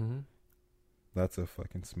 Mm-hmm. That's a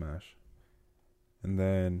fucking smash. And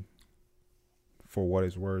then, for what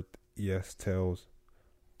it's worth, ES Tales,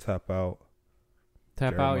 Tap Out.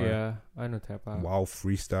 Tap Jeremiah. Out, yeah. I know Tap Out. Wow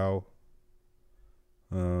Freestyle.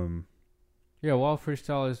 Yeah, Wow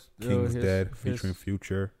Freestyle is... King's Dead, featuring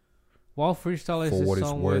Future. Wow Freestyle is For his What It's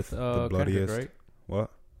song Worth, with The Kendrick, Bloodiest. right?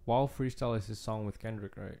 What? Wow Freestyle is his song with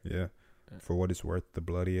Kendrick, right? Yeah. For What It's Worth, The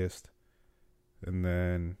Bloodiest. And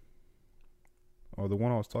then... Oh, the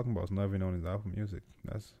one I was talking about is not even on his Apple Music.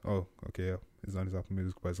 That's... Oh, okay, yeah. It's on his Apple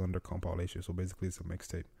Music, but it's under compilation. So basically, it's a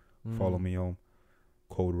mixtape. Follow Me Home.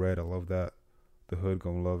 Code Red, I love that. The Hood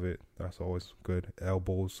gonna love it. That's always good.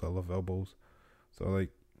 Elbows, I love Elbows. So like,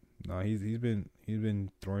 nah, he's been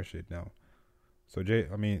throwing shit now. So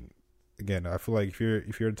I mean, again, I feel like if you're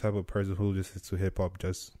the type of person who just listens to hip hop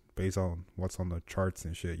just based on what's on the charts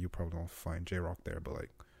and shit, you probably don't find J Rock there. But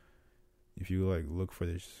like, if you like look for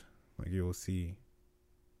this, like you'll see.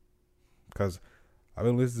 Because I've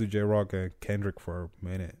been listening to J Rock and Kendrick for a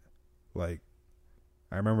minute. Like,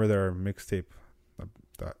 I remember their mixtape.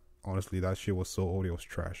 That honestly, that shit was so old, it was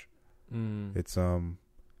trash. It's I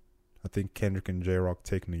think Kendrick and J Rock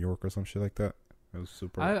Take New York or some shit like that. It was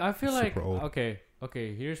super. I feel like old. okay.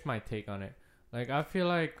 Here's my take on it. Like, I feel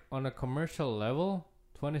like on a commercial level,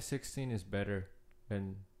 2016 is better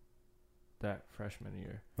than that freshman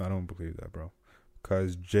year. I don't believe that, bro.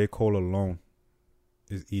 Because J Cole alone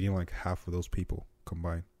is eating like half of those people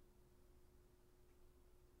combined.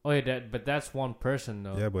 Oh yeah, but that's one person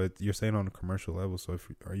though. Yeah, but you're saying on a commercial level. So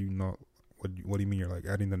are you not? What do you mean? You're like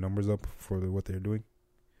adding the numbers up for what they're doing?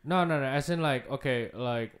 No. As in, like, okay,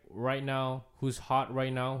 like right now, who's hot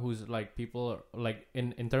right now? Who's like people like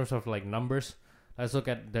in terms of like numbers? Let's look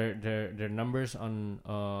at their numbers on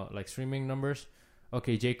like streaming numbers.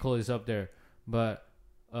 Okay, J Cole is up there, but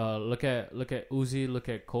look at Uzi, look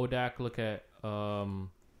at Kodak, look at 21,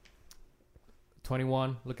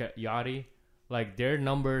 look at Yachty. Like, their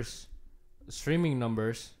numbers, streaming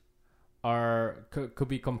numbers, could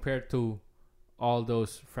be compared to all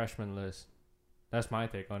those freshman lists. That's my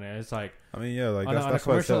take on it. It's like, I mean, yeah, like on that's a what I said.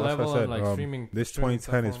 commercial That's what level I said. and like streaming. This streaming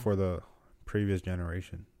 2010 is platform. for the previous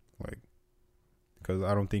generation, like, because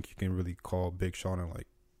I don't think you can really call Big Sean and like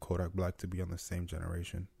Kodak Black to be on the same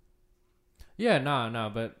generation. Yeah, no,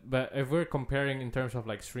 but if we're comparing in terms of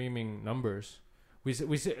like streaming numbers, we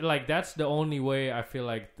see, like, that's the only way I feel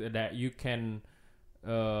like that you can.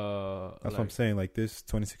 That's what I'm saying. Like, this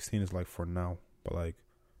 2016 is like for now, but like,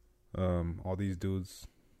 all these dudes,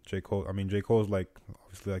 J Cole. I mean, J Cole is like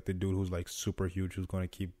obviously like the dude who's like super huge, who's going to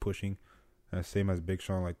keep pushing, and same as Big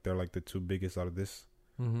Sean. Like, they're like the two biggest out of this.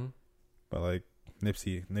 Mm-hmm. But like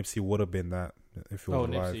Nipsey would have been that if he was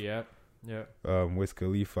alive. Nipsey, yeah. With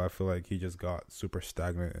Khalifa, I feel like he just got super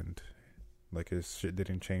stagnant and like his shit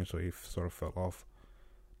didn't change, so he sort of fell off.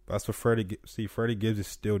 But that's what Freddie. See, Freddie Gibbs is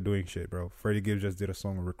still doing shit, bro. Freddie Gibbs just did a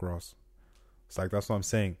song with Rick Ross. It's like, that's what I'm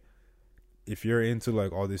saying. If you're into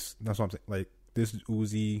like all this, that's what I'm saying. Like, this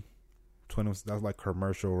Uzi, 20, that's like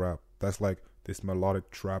commercial rap. That's like this melodic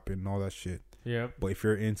trap and all that shit. Yeah. But if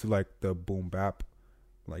you're into like the Boombap,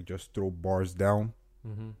 like just throw bars down,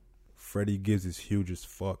 Freddie Gibbs is huge as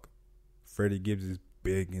fuck. Freddie Gibbs is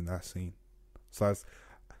big in that scene. So that's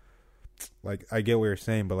like, I get what you're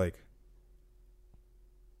saying, but like,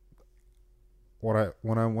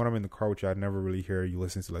 when I'm in the car with you, I never really hear you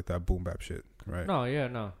listen to like that boom bap shit, right? No, yeah,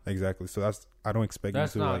 no. Exactly. So I don't expect you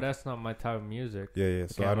to like. That's not my type of music. Yeah.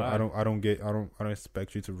 So I don't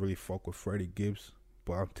expect you to really fuck with Freddie Gibbs,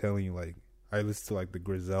 but I'm telling you, like, I listen to like the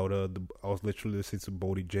Griselda. I was literally listening to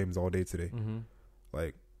Bodie James all day today.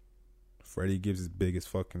 Like, Freddie Gibbs is big as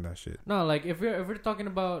fuck in that shit. No, like, if we're talking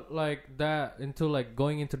about like that, into like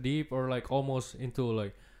going into deep, or like almost into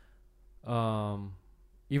like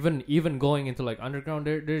even going into like underground,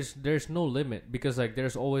 there's no limit, because like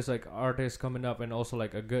there's always like artists coming up, and also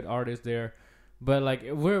like a good artist there But like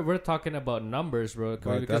we're talking about numbers, bro.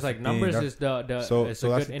 But Because like numbers is the so is so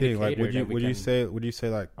a that's good the thing. indicator Like, would that we can you say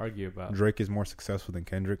like argue about. Drake is more successful than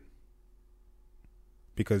Kendrick?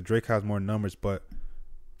 Because Drake has more numbers, but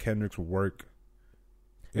Kendrick's work.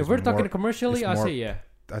 If we're talking more, commercially, I say yeah.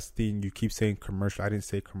 That's the thing. You keep saying commercial. I didn't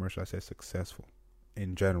say commercial. I said successful,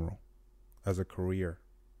 in general, as a career.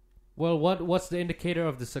 Well, what's the indicator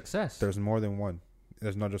of the success? There's more than one.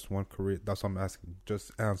 There's not just one career. That's what I'm asking.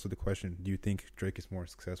 Just answer the question. Do you think Drake is more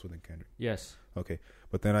successful than Kendrick? Yes. Okay.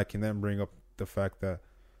 But then I can then bring up the fact that,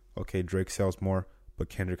 okay, Drake sells more, but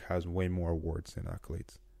Kendrick has way more awards and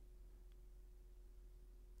accolades.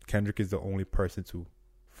 Kendrick is the only person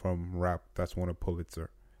from rap that's won a Pulitzer.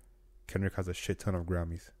 Kendrick has a shit ton of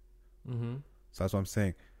Grammys. Mm-hmm. So that's what I'm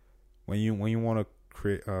saying. When you want to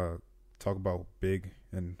create talk about big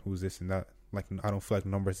and who's this and that, like, I don't feel like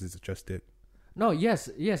numbers is just it. No, yes,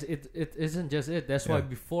 it isn't just it. That's why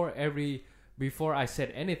before I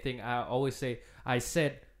said anything, I always say I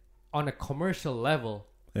said on a commercial level,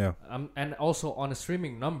 and also on the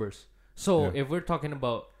streaming numbers. So if we're talking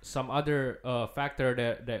about some other factor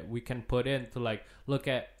that we can put in to like look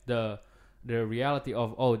at the reality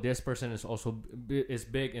of this person is also is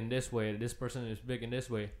big in this way, this person is big in this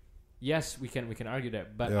way. Yes, we can argue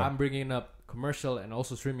that, but I'm bringing up commercial and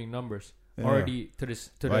also streaming numbers. Already to this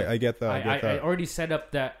I get that. I already set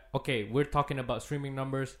up that okay, we're talking about streaming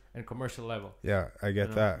numbers and commercial level. Yeah, I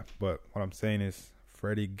get that. But what I'm saying is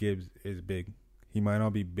Freddie Gibbs is big. He might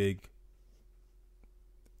not be big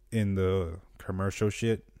in the commercial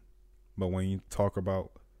shit, but when you talk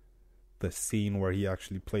about the scene where he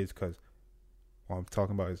actually plays, because what I'm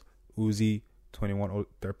talking about is Uzi, 21,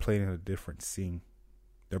 they're playing in a different scene.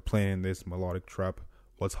 They're playing in this melodic trap,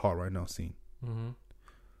 what's hot right now scene. Mm-hmm.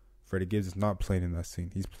 Freddie Gibbs is not playing in that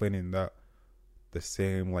scene. He's playing in the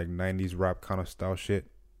same like 90s rap kind of style shit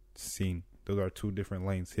scene. Those are two different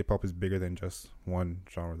lanes. Hip hop is bigger than just one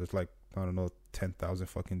genre. There's like, I don't know, 10,000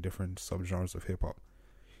 fucking different subgenres of hip hop.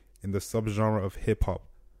 In the subgenre of hip hop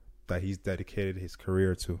that he's dedicated his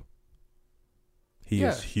career to, he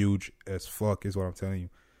is huge as fuck, is what I'm telling you.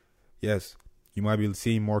 Yes, you might be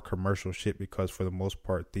seeing more commercial shit because for the most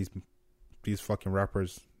part, these fucking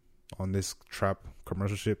rappers on this trap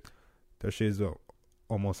commercial shit, their shit is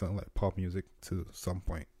almost sound like pop music to some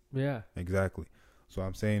point. Yeah, exactly. So what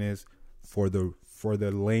I'm saying is, for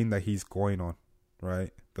the lane that he's going on,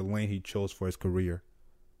 right? The lane he chose for his career,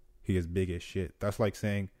 he is big as shit. That's like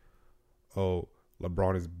saying, oh,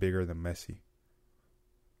 LeBron is bigger than Messi.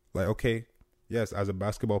 Like, okay, yes, as a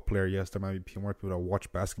basketball player, yes, there might be more people that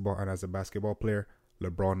watch basketball, and as a basketball player,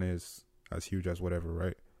 LeBron is as huge as whatever,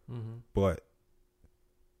 right? Mm-hmm. But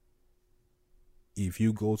if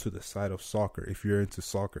you go to the side of soccer, if you're into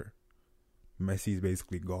soccer, Messi is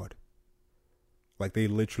basically God. Like, they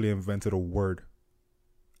literally invented a word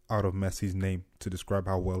out of Messi's name to describe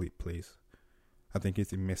how well he plays. I think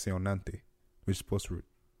it's impresionante, which is supposed to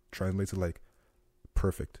translate to like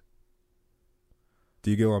perfect.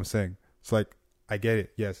 Do you get what I'm saying? It's like, I get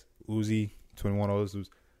it. Yes, Uzi, 21, all those.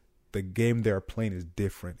 The game they're playing is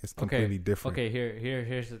different. It's completely different. Okay,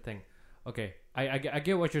 here's the thing. Okay, I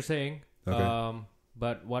get what you're saying. Okay.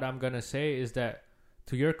 But what I'm gonna say is that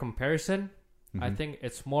to your comparison, Mm-hmm. I think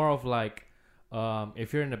it's more of like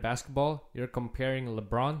if you're in the basketball, you're comparing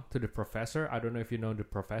LeBron to the professor. I don't know if you know the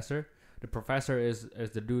professor. The professor is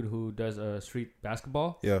the dude who does street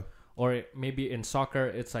basketball. Yeah. Or maybe in soccer,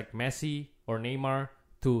 it's like Messi or Neymar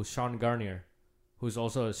to Sean Garnier, who's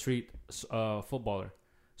also a street footballer.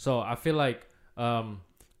 So I feel like no,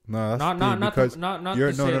 that's because it's not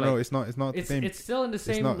the same. It's still in the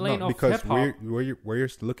same lane of hip hop. Where you're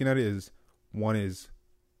looking at it is one is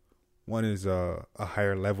a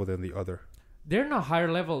higher level than the other. They're not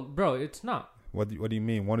higher level, bro. It's not. What do you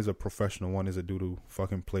mean? One is a professional. One is a dude who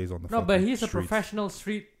fucking plays on the. No, but he's streets. a professional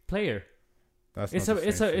street player.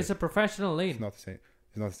 It's a professional lane. It's not the same.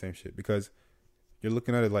 It's not the same shit because you're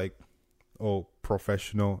looking at it like, oh,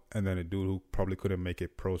 professional, and then a dude who probably couldn't make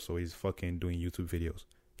it pro, so he's fucking doing YouTube videos.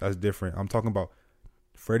 That's different. I'm talking about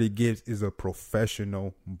Freddie Gibbs is a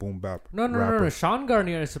professional Boombap rapper. No. Sean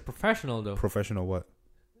Garnier is a professional though. Professional what?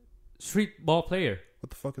 Street ball player. What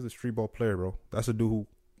the fuck is a street ball player, bro? That's a dude who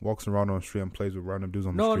walks around on the street and plays with random dudes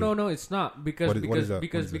on the street. No, it's not because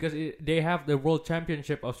they have the world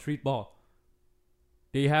championship of street ball.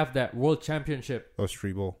 They have that world championship of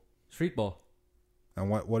street ball. Street ball. And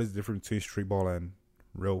what is the difference between street ball and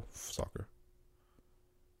real soccer?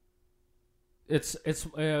 It's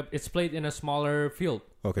played in a smaller field.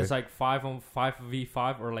 Okay. It's like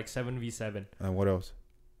 5v5 or like 7v7. And what else?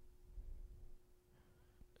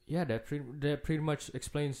 Yeah, that pretty much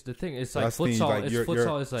explains the thing. It's So like that's the thing, futsal. like,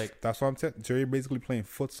 Futsal is like that's what I'm saying. So you're basically playing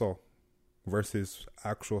futsal versus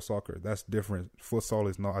actual soccer. That's different. Futsal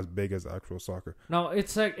is not as big as actual soccer. no.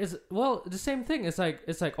 It's like the same thing. It's like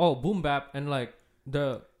oh Boombap and like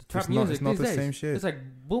the trap music. It's not these the days. same shit. It's like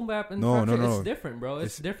Boombap and No, trap no, shit. no. It's different, bro.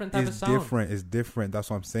 It's different type of It's sound. different. It's different. That's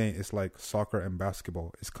what I'm saying. It's like soccer and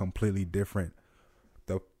basketball. It's completely different.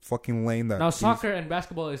 The fucking lane that Now soccer and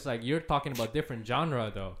basketball is like you're talking about different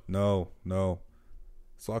genre though. No.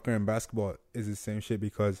 Soccer and basketball is the same shit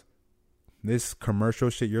because this commercial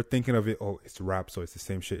shit, you're thinking of it, oh, it's rap, so it's the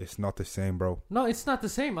same shit. It's not the same, bro. No, it's not the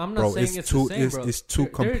same. I'm not Bro, saying it's two, the same, bro. It's two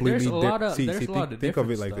completely different. Think of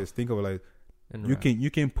it like stuff this. Think of it like in you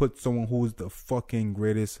rap. can put someone who's the fucking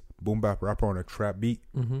greatest boom bap rapper on a trap beat.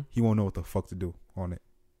 Mm-hmm. He won't know what the fuck to do on it.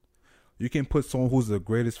 You can put someone who's the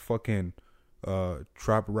greatest fucking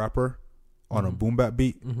trap rapper on a boom bap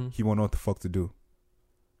beat. Mm-hmm. He won't know what the fuck to do.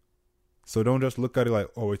 So don't just look at it like,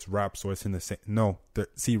 oh, it's rap, so it's in the same. No,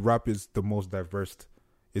 see, rap is the most diverse.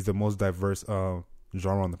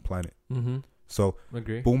 Genre on the planet. Mm-hmm. So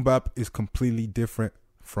Agree. boom bap is completely different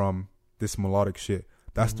from this melodic shit.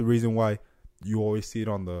 That's the reason why you always see it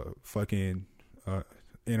on the fucking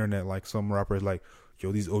internet. Like some rappers, like,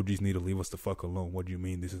 yo, these OGs need to leave us the fuck alone. What do you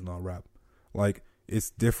mean this is not rap? Like,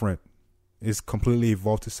 it's different. It's completely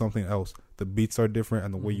evolved to something else. The beats are different,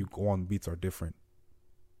 and the way you go on beats are different.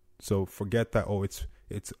 So forget that. Oh, it's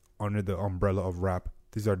under the umbrella of rap.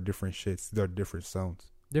 These are different shits. These are different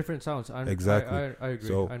sounds. Different sounds. Exactly. I agree.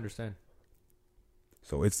 So, I understand.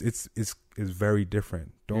 So it's very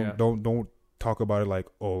different. Don't talk about it like,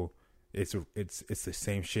 oh, it's the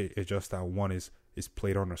same shit. It's just that one is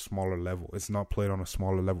played on a smaller level. It's not played on a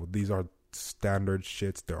smaller level. These are standard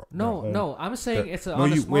shits. No. I'm saying it's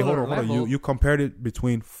on a smaller wait, hold on. level. You compared it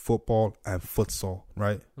between football and futsal,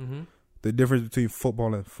 right? Mm-hmm. The difference between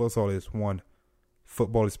football and futsal is one,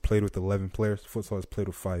 football is played with 11 players. Futsal is played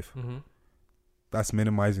with 5. Mm-hmm. That's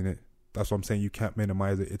minimizing it. That's what I'm saying. You can't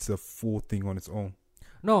minimize it. It's a full thing on its own.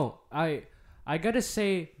 No, I gotta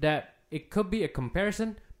say that it could be a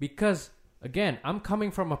comparison because again, I'm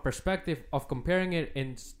coming from a perspective of comparing it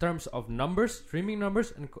in terms of numbers, streaming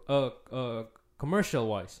numbers, and commercial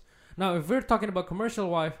wise. Now, if we're talking about commercial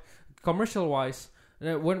wise,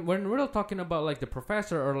 when we're talking about like the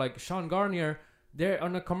Professor or like Sean Garnier, they're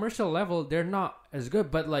on a commercial level, they're not as good.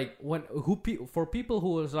 But like for people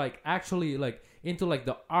who is like actually like into like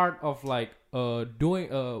the art of like doing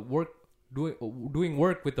work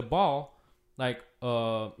with the ball, like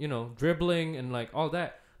dribbling and like all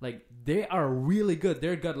that, like they are really good.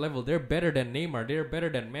 They're gut level. They're better than Neymar. They're better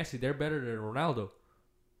than Messi. They're better than Ronaldo. You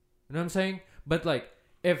know what I'm saying? But like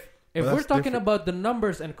if we're talking about the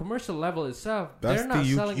numbers and commercial level itself, they're not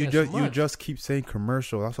selling as much. You just keep saying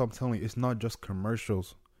commercial. That's what I'm telling you. It's not just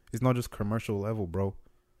commercials. It's not just commercial level, bro.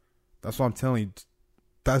 That's what I'm telling you.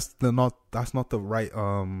 That's not the right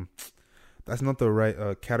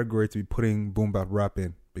category to be putting boom bap rap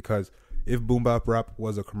in. Because if boom bap rap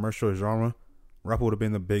was a commercial genre, rap would have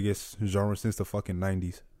been the biggest genre since the fucking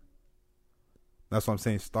 90s. That's what I'm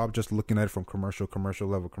saying. Stop just looking at it from commercial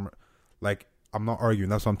level. Like, I'm not arguing.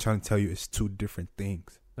 That's what I'm trying to tell you. It's two different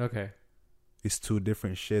things. Okay. It's two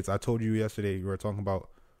different shits. I told you yesterday, we were talking about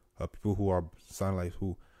people who are sound like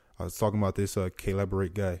who. I was talking about this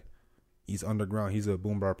K-Laborate guy. He's underground. He's a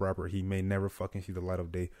boom bap rapper. He may never fucking see the light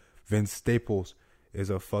of day. Vince Staples is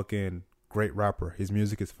a fucking great rapper. His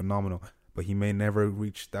music is phenomenal. But he may never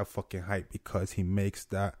reach that fucking height because he makes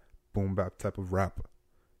that boom bap type of rap.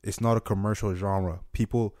 It's not a commercial genre.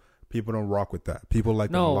 People don't rock with that. People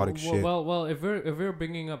like the melodic shit. Well, if we're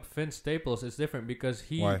bringing up Vince Staples, it's different because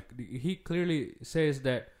he clearly says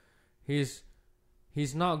that he's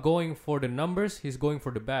not going for the numbers. He's going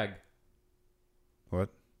for the bag. What?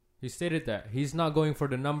 He stated that he's not going for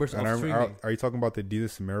the numbers of streaming. Are you talking about the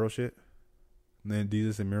Jesus and Miro shit? The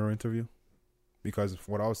Jesus and Miro interview? Because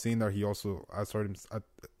what I was seeing there, I started him.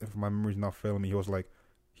 If my memory's not failing me,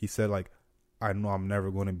 he said I know I'm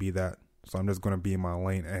never going to be that, so I'm just going to be in my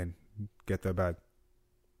lane and get that bag.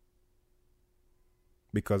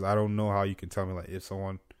 Because I don't know how you can tell me if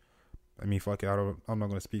someone, fuck it, I'm not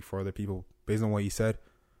going to speak for other people. Based on what he said,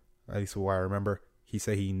 at least what I remember, he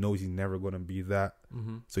said he knows he's never going to be that,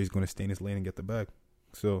 so he's going to stay in his lane and get the bag.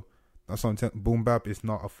 So that's what I'm telling. Boom bap is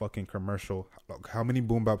not a fucking commercial. How many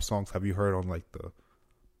boom bap songs have you heard on the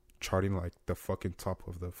charting, the fucking top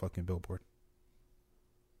of the fucking Billboard?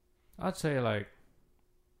 I'd say like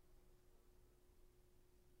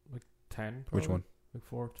 10. Probably. Which one? Like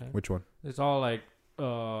 4 or 10. Which one? It's all like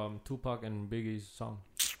Tupac and Biggie's song.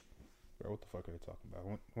 Bro, what the fuck are you talking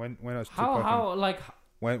about? When has how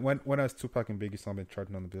When has Tupac and Biggie song been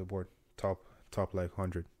charting on the Billboard top like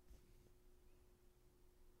 100?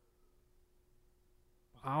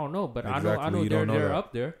 I don't know, but Exactly. I know You don't know they're that.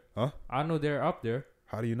 up there. Huh? I know they're up there.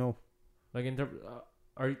 How do you know? Like in terms,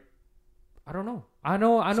 I don't know. I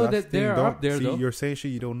know So that's that the thing, they're up there see, though. You're saying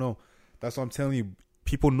shit you don't know. That's what I'm telling you.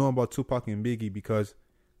 People know about Tupac and Biggie because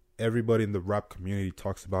everybody in the rap community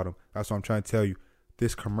talks about them. That's what I'm trying to tell you.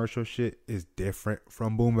 This commercial shit is different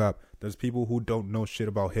from Boombap. There's people who don't know shit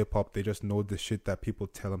about hip hop. They just know the shit that people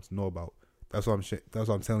tell them to know about. That's what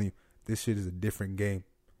I'm telling you. This shit is a different game.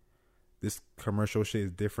 This commercial shit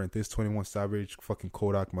is different. This 21 Savage, fucking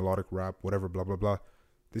Kodak, melodic rap, whatever, blah blah blah.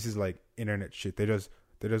 This is like internet shit. They just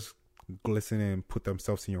glisten and put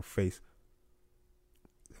themselves in your face.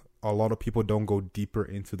 A lot of people don't go deeper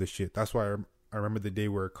into the shit. That's why I remember the day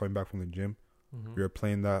we were coming back from the gym. Mm-hmm. We were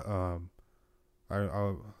playing that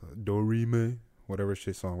Dorime, whatever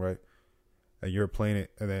shit song, right? And you were playing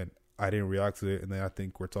it, and then I didn't react to it, and then I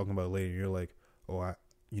think we're talking about it later, and you're like, oh,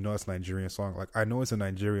 it's a Nigerian song. Like, I know it's a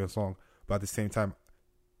Nigerian song, but at the same time,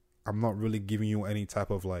 I'm not really giving you any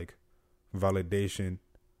type of like validation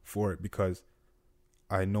for it because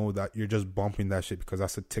I know that you're just bumping that shit because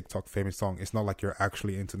that's a TikTok famous song. It's not like you're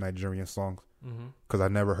actually into Nigerian songs because I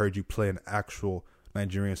never heard you play an actual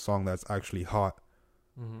Nigerian song that's actually hot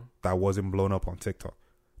that wasn't blown up on TikTok.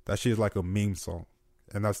 That shit is like a meme song,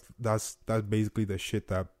 and that's basically the shit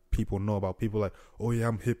that people know about. People like, oh yeah,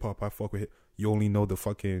 I'm hip hop, I fuck with it. You only know the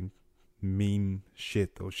fucking meme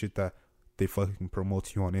shit, those shit that they fucking promote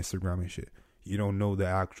to you on Instagram and shit. You don't know the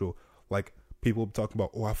actual, like, people talking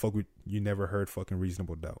about, oh, I fuck with, you never heard fucking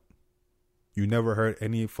Reasonable Doubt. You never heard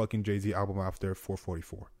any fucking Jay-Z album after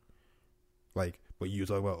 444. Like, but you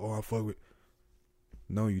talk about, oh, I fuck with,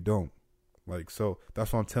 no, you don't. Like, so,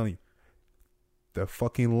 that's what I'm telling you. The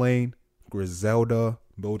fucking lane, Griselda,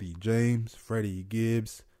 Bodie James, Freddie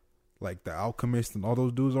Gibbs, like The Alchemist and all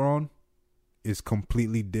those dudes are on, is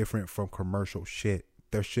completely different from commercial shit.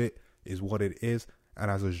 Their shit is what it is, and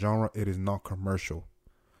as a genre, it is not commercial.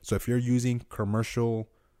 So if you're using commercial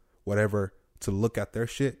whatever to look at their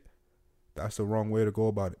shit, that's the wrong way to go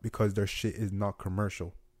about it because their shit is not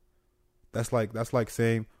commercial. That's like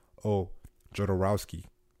saying, oh, Jodorowsky,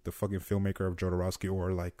 the fucking filmmaker of Jodorowsky,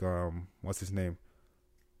 or like what's his name?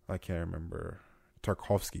 I can't remember.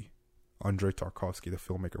 Tarkovsky. Andrei Tarkovsky, the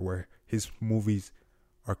filmmaker, where his movies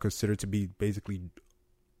are considered to be basically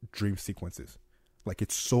dream sequences. Like,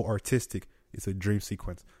 it's so artistic, it's a dream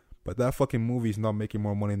sequence. But that fucking movie is not making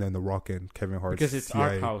more money than The Rock and Kevin Hart's because it's CIA.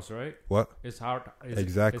 art house, right? What?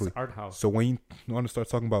 Exactly. It's art house. So when you want to start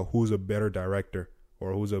talking about who's a better director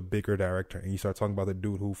or who's a bigger director, and you start talking about the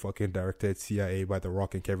dude who fucking directed CIA by The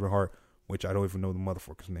Rock and Kevin Hart, which I don't even know the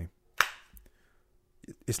motherfucker's name.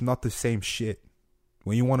 It's not the same shit.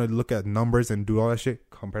 When you want to look at numbers and do all that shit,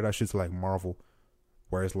 compare that shit to like Marvel,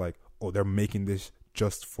 where it's like, oh, they're making this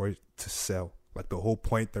just for it to sell. Like, the whole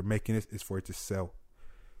point they're making this is for it to sell.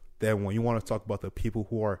 Then when you want to talk about the people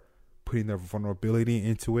who are putting their vulnerability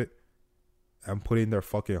into it and putting their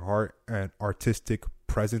fucking heart and artistic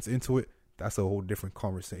presence into it, that's a whole different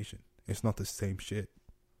conversation. It's not the same shit.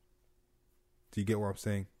 Do you get what I'm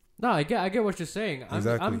saying? No, I get what you're saying.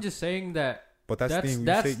 Exactly. I'm just saying that. But that's the thing.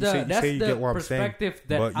 That's You get what I'm saying. Perspective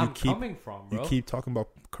that but I'm coming from, bro. You keep talking about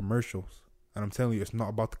commercials, and I'm telling you, it's not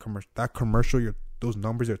about the commercial. That commercial, those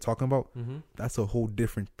numbers you're talking about, that's a whole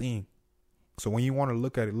different thing. So when you want to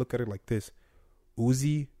look at it like this: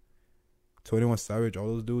 Uzi, 21 Savage, all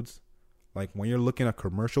those dudes. Like, when you're looking at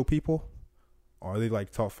commercial people, are they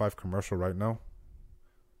like top 5 commercial right now?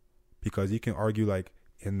 Because you can argue, like,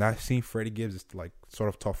 in that scene, Freddie Gibbs is like sort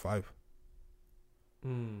of top 5.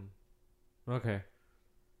 Okay.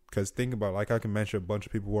 Because think about it, like, I can mention a bunch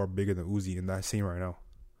of people who are bigger than Uzi in that scene right now.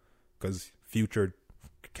 Because Future,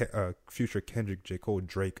 Kendrick, J. Cole,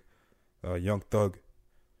 Drake, Young Thug,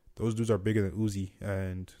 those dudes are bigger than Uzi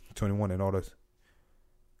and 21 and all this.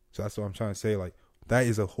 So that's what I'm trying to say. Like, that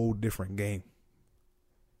is a whole different game.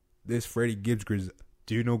 This Freddie Gibbs,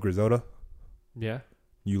 do you know Griselda? Yeah.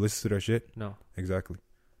 You listen to their shit? No. Exactly.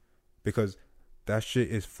 Because that shit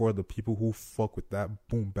is for the people who fuck with that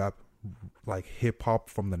boom bap, like hip hop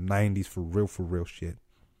from the 90s for real shit.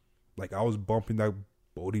 Like, I was bumping that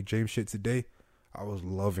Bodie James shit today. I was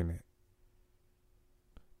loving it.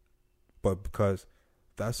 But because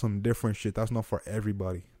that's some different shit, that's not for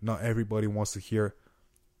everybody. Not everybody wants to hear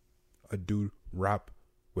a dude rap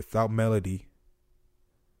without melody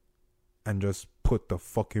and just put the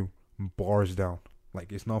fucking bars down.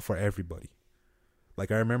 Like, it's not for everybody.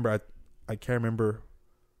 Like, I remember, I can't remember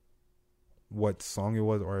what song it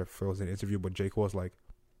was or if it was an interview, but J. Cole was like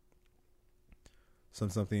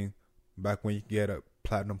something back when you could get a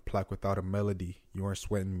platinum plaque without a melody. You aren't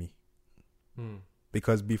sweating me. Mm.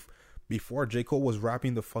 Because before J. Cole was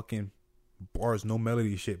rapping the fucking bars, no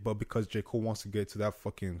melody shit, but because J. Cole wants to get to that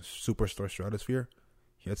fucking superstar stratosphere,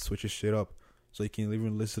 he had to switch his shit up. So you can't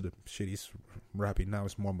even listen to the shit he's rapping now.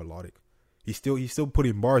 It's more melodic. He's still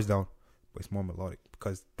putting bars down, but it's more melodic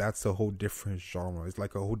because that's a whole different genre. It's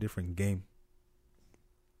like a whole different game.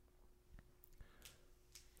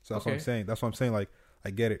 So that's what I'm saying. That's what I'm saying. Like, I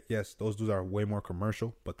get it. Yes, those dudes are way more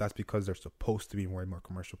commercial, but that's because they're supposed to be way more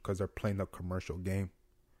commercial because they're playing the commercial game.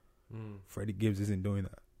 Freddie Gibbs isn't doing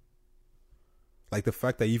that. Like, the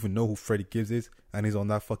fact that you even know who Freddie Gibbs is and he's on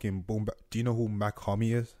that fucking Boombap. Do you know who Mac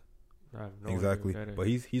Homie is? I have no Exactly. idea. But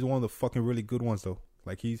he's one of the fucking really good ones, though.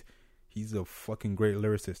 Like, he's a fucking great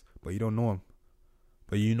lyricist, but you don't know him.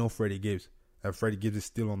 But you know Freddie Gibbs. And Freddie Gibbs is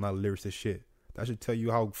still on that lyricist shit. That should tell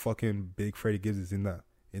you how fucking big Freddie Gibbs is in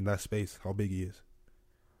that space, how big he is.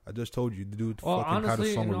 I just told you, the dude fucking honestly,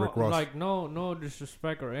 had a song with Rick Ross. Like, no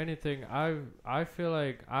disrespect or anything. I feel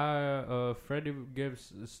like Freddie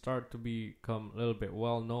Gibbs start to become a little bit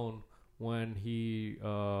well known when he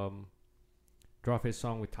dropped his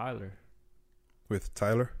song with Tyler. With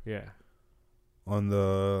Tyler? Yeah. On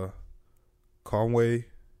the Conway,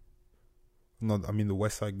 the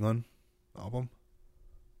West Side Gun album.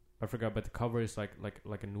 I forgot, but the cover is like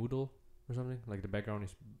a noodle or something. Like the background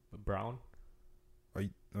is brown.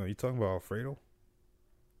 Are you talking about Alfredo?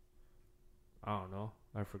 I don't know.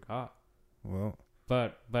 I forgot. Well,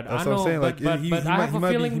 but that's I what know. I'm saying. Like, but I have a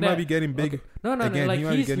feeling that he might be getting big. Okay. No. Again, like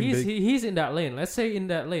he's big. in that lane. Let's say in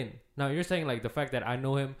that lane. Now you're saying like the fact that I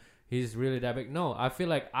know him, he's really that big. No, I feel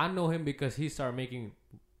like I know him because he started making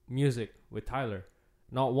music with Tyler.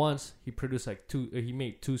 Not once. He produced like two. He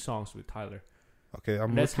made 2 songs with Tyler. Okay,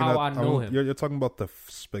 that's how I know him. You're talking about the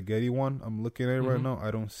spaghetti one. I'm looking at it right now.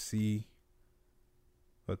 I don't see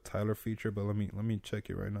a Tyler feature, but let me check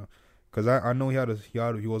it right now, because I know he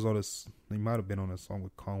was on he might have been on a song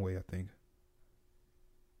with Conway, I think.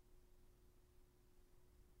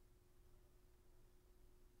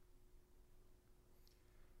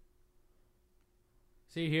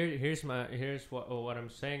 See, here's what I'm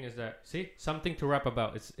saying is that, see, Something to Rap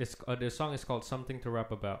About. It's the song is called Something to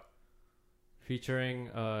Rap About, featuring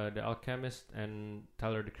The Alchemist and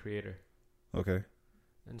Tyler the Creator. Okay.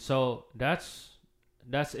 And so that's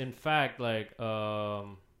in fact like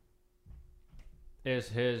is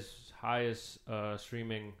his highest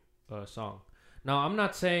streaming song. Now I'm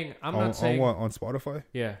not saying on what, on Spotify?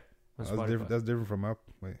 Yeah, on Spotify. That's different from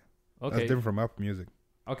Apple. Wait. Okay. That's different from Apple Music.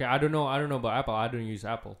 Okay, I don't know about Apple. I don't use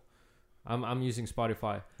Apple. I'm using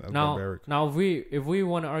Spotify. That's now barbaric. Now if we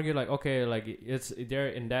want to argue like, okay, like it's they're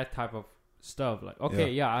in that type of stuff, like,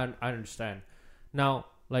 okay, I understand. Now,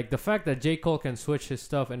 like the fact that J. Cole can switch his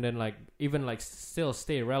stuff and then like even like still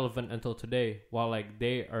stay relevant until today, while like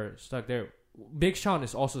they are stuck there. Big Sean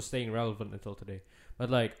is also staying relevant until today, but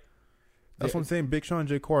like that's what I'm saying. Big Sean and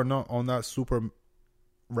J. Cole are not on that super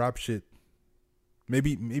rap shit.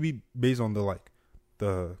 Maybe based on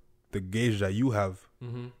the gauge that you have,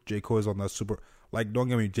 J. Cole is on that super. Like, don't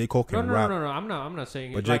get me, J. Cole can rap. No. I'm not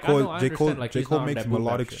saying. But J. Cole makes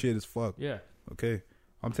melodic shit as fuck. Yeah. Okay.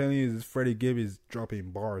 I'm telling you, this Freddie Gibbs is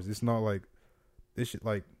dropping bars. It's not like this shit.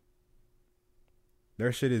 Like,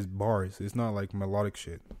 their shit is bars. It's not like melodic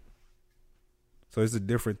shit. So it's a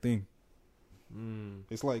different thing.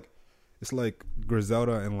 It's like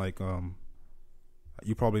Griselda and like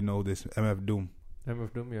you probably know this, MF Doom.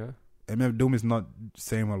 MF Doom, yeah. MF Doom is not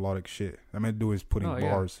saying melodic shit. MF Doom is putting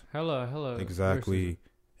bars. Yeah. Hella. Exactly.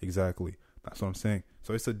 That's what I'm saying.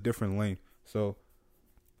 So it's a different lane. So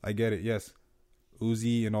I get it. Yes,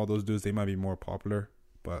 Uzi and all those dudes, they might be more popular,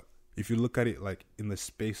 but if you look at it like in the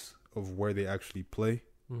space of where they actually play,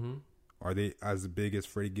 are they as big as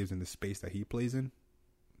Freddie Gibbs in the space that he plays in?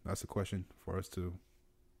 That's a question for us to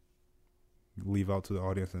leave out to the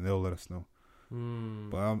audience, and they'll let us know.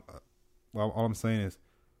 But all I'm saying is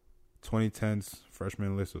 2010's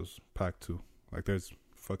freshman list was packed too. Like, there's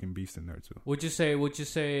fucking beast in there too. Would you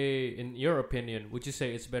say, in your opinion, would you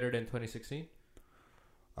say it's better than 2016?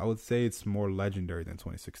 I would say it's more legendary than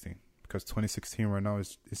 2016, because 2016 right now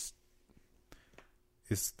is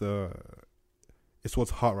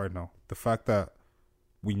what's hot right now. The fact that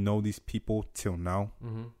we know these people till now,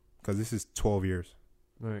 because this is 12 years,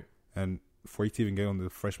 right? And for you to even get on the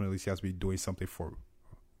freshman list, you have to be doing something for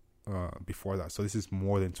before that. So this is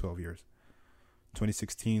more than 12 years.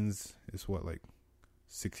 2016's is what, like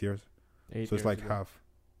 6 years? 8 so it's years like ago. half.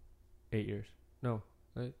 8 years. No.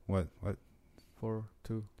 Right? What? 4,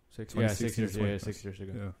 2, 6. 20, Yeah, 6 years. 20, Yeah, 6 years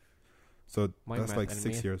ago. Yeah. So that's like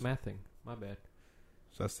 6 years. Mathing. My bad.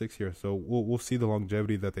 So that's 6 years. So we'll see the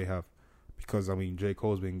longevity that they have, because I mean J.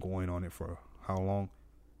 Cole's been going on it for how long?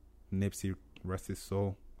 Nipsey, rest his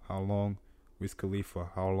soul, how long? Wiz Khalifa,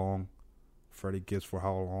 how long? Freddie Gibbs for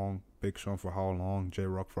how long? Big Sean for how long? J.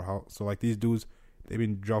 Rock for how? So like these dudes, they've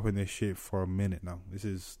been dropping this shit for a minute now. This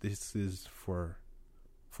is for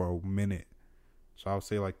a minute. So I would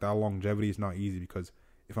say like that longevity is not easy because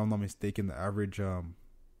if I'm not mistaken, the average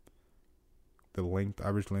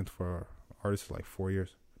length for artists is like 4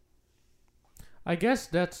 years. I guess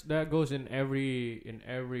that goes in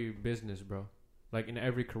every business, bro. Like in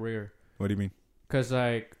every career. What do you mean? Cause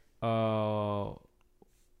like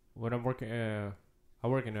when I'm working, I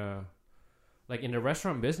work in in the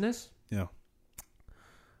restaurant business. Yeah.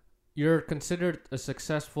 You're considered a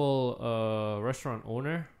successful restaurant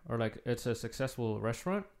owner, or like it's a successful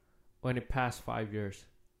restaurant when it passed 5 years.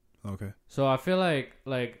 Okay. So I feel like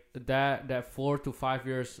that 4 to 5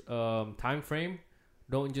 years time frame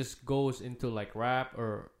don't just goes into like rap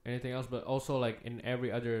or anything else, but also like in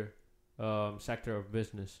every other sector of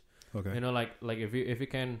business. Okay. You know, like if you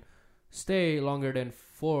can stay longer than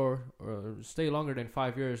 4 or stay longer than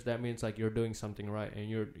 5 years, that means like you're doing something right and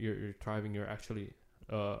you're thriving. You're actually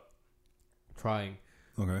trying.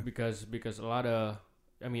 Okay. Because a lot of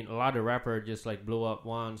rappers just like blow up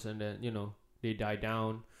once and then they die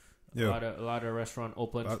down. Yeah. A lot of restaurant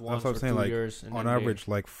opens That's once what I'm or saying, 2 like, years. And on then average,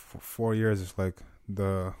 like 4 years is like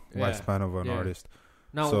the lifespan of an artist.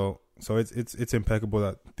 Now, so it's impeccable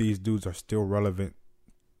that these dudes are still relevant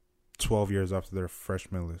 12 years after their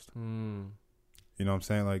freshman list. You know what I'm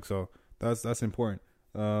saying? Like, so that's important.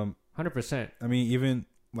 100%. I mean, even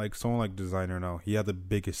like someone like Designer now, he had the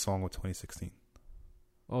biggest song of 2016.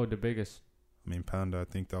 Oh, the biggest. I mean, Panda, I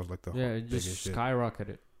think that was like the it just biggest skyrocketed.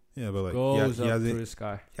 shit. Yeah, but like Goes he up hasn't, through the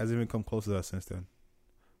sky. He hasn't even come close to that since then.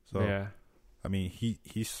 So yeah, I mean,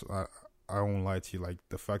 he's I won't lie to you. Like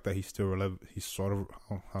the fact that he's still relevant, he's sort of,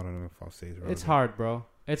 I don't know if I'll say it's relevant. it's hard, bro.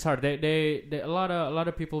 It's hard. They a lot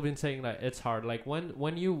of people been saying that it's hard. Like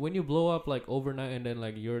when you blow up like overnight and then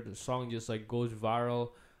like your song just like goes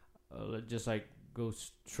viral, just like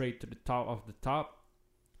goes straight to the top of the top.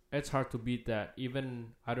 It's hard to beat that. Even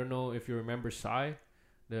I don't know if you remember Psy,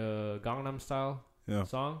 the Gangnam Style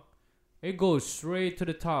song. It goes straight to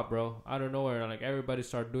the top, bro. I don't know where. Like everybody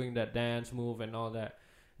start doing that dance move and all that.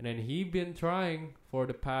 And then he been trying for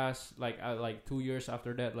the past like 2 years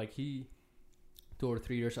after that. Like 2 or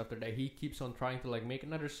 3 years after that, he keeps on trying to like make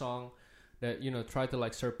another song that try to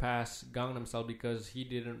like surpass Gangnam Style because he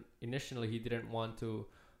didn't want to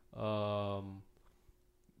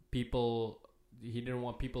he didn't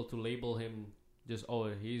want people to label him just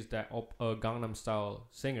he's that Gangnam Style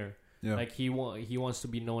singer. Yeah. Like he wants to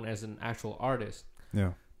be known as an actual artist.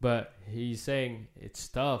 Yeah. But he's saying it's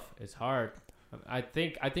tough, it's hard. I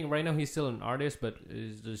think right now he's still an artist, but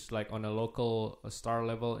is just like on a local star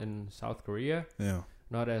level in South Korea. Yeah.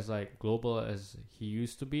 Not as like global as he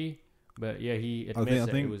used to be. But yeah, he admits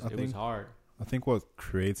that it was hard. I think what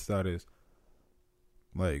creates that is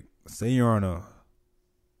like, say you're on a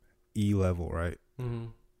E level, right? Mm-hmm.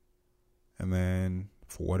 And then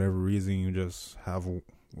for whatever reason you just have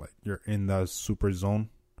like you're in that super zone.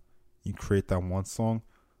 You create that one song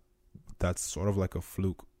that's sort of like a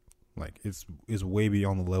fluke. Like it's way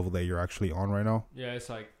beyond the level that you're actually on right now. Yeah, it's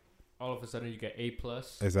like all of a sudden you get A+.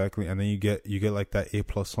 Exactly, and then you get like that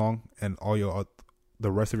A+ song, and all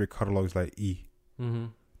the rest of your catalog is like E. Mm-hmm.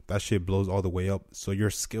 That shit blows all the way up. So your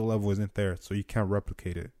skill level isn't there, so you can't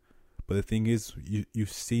replicate it. But the thing is, you've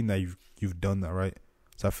seen that you've done that, right?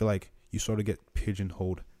 So I feel like you sort of get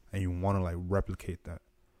pigeonholed, and you want to like replicate that.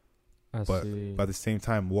 But at the same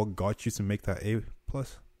time, what got you to make that A+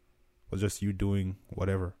 was just you doing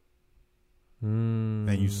whatever. And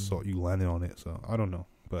you landed on it. So I don't know,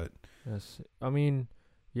 but yes, I mean,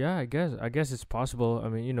 yeah, I guess it's possible. I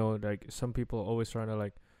mean, like some people always trying to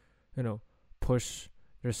like, push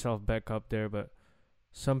yourself back up there, but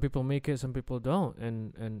some people make it, some people don't,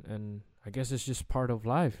 and I guess it's just part of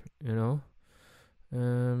life,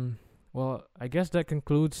 Well, I guess that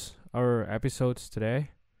concludes our episodes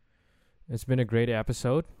today. It's been a great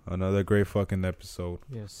episode. Another great fucking episode.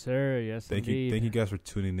 Yes, sir. Yes, indeed. Thank you guys for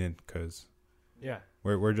tuning in, because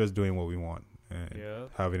we're just doing what we want, and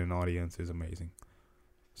having an audience is amazing.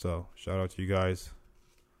 So shout out to you guys.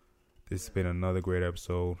 This has been another great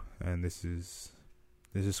episode, and this is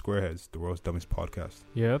SquareHeads, the world's dumbest podcast.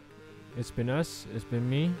 Yep, it's been us. It's been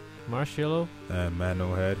me, MarshYellow, and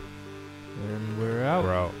ManNoHead, and we're out.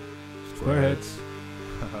 We're out. SquareHeads.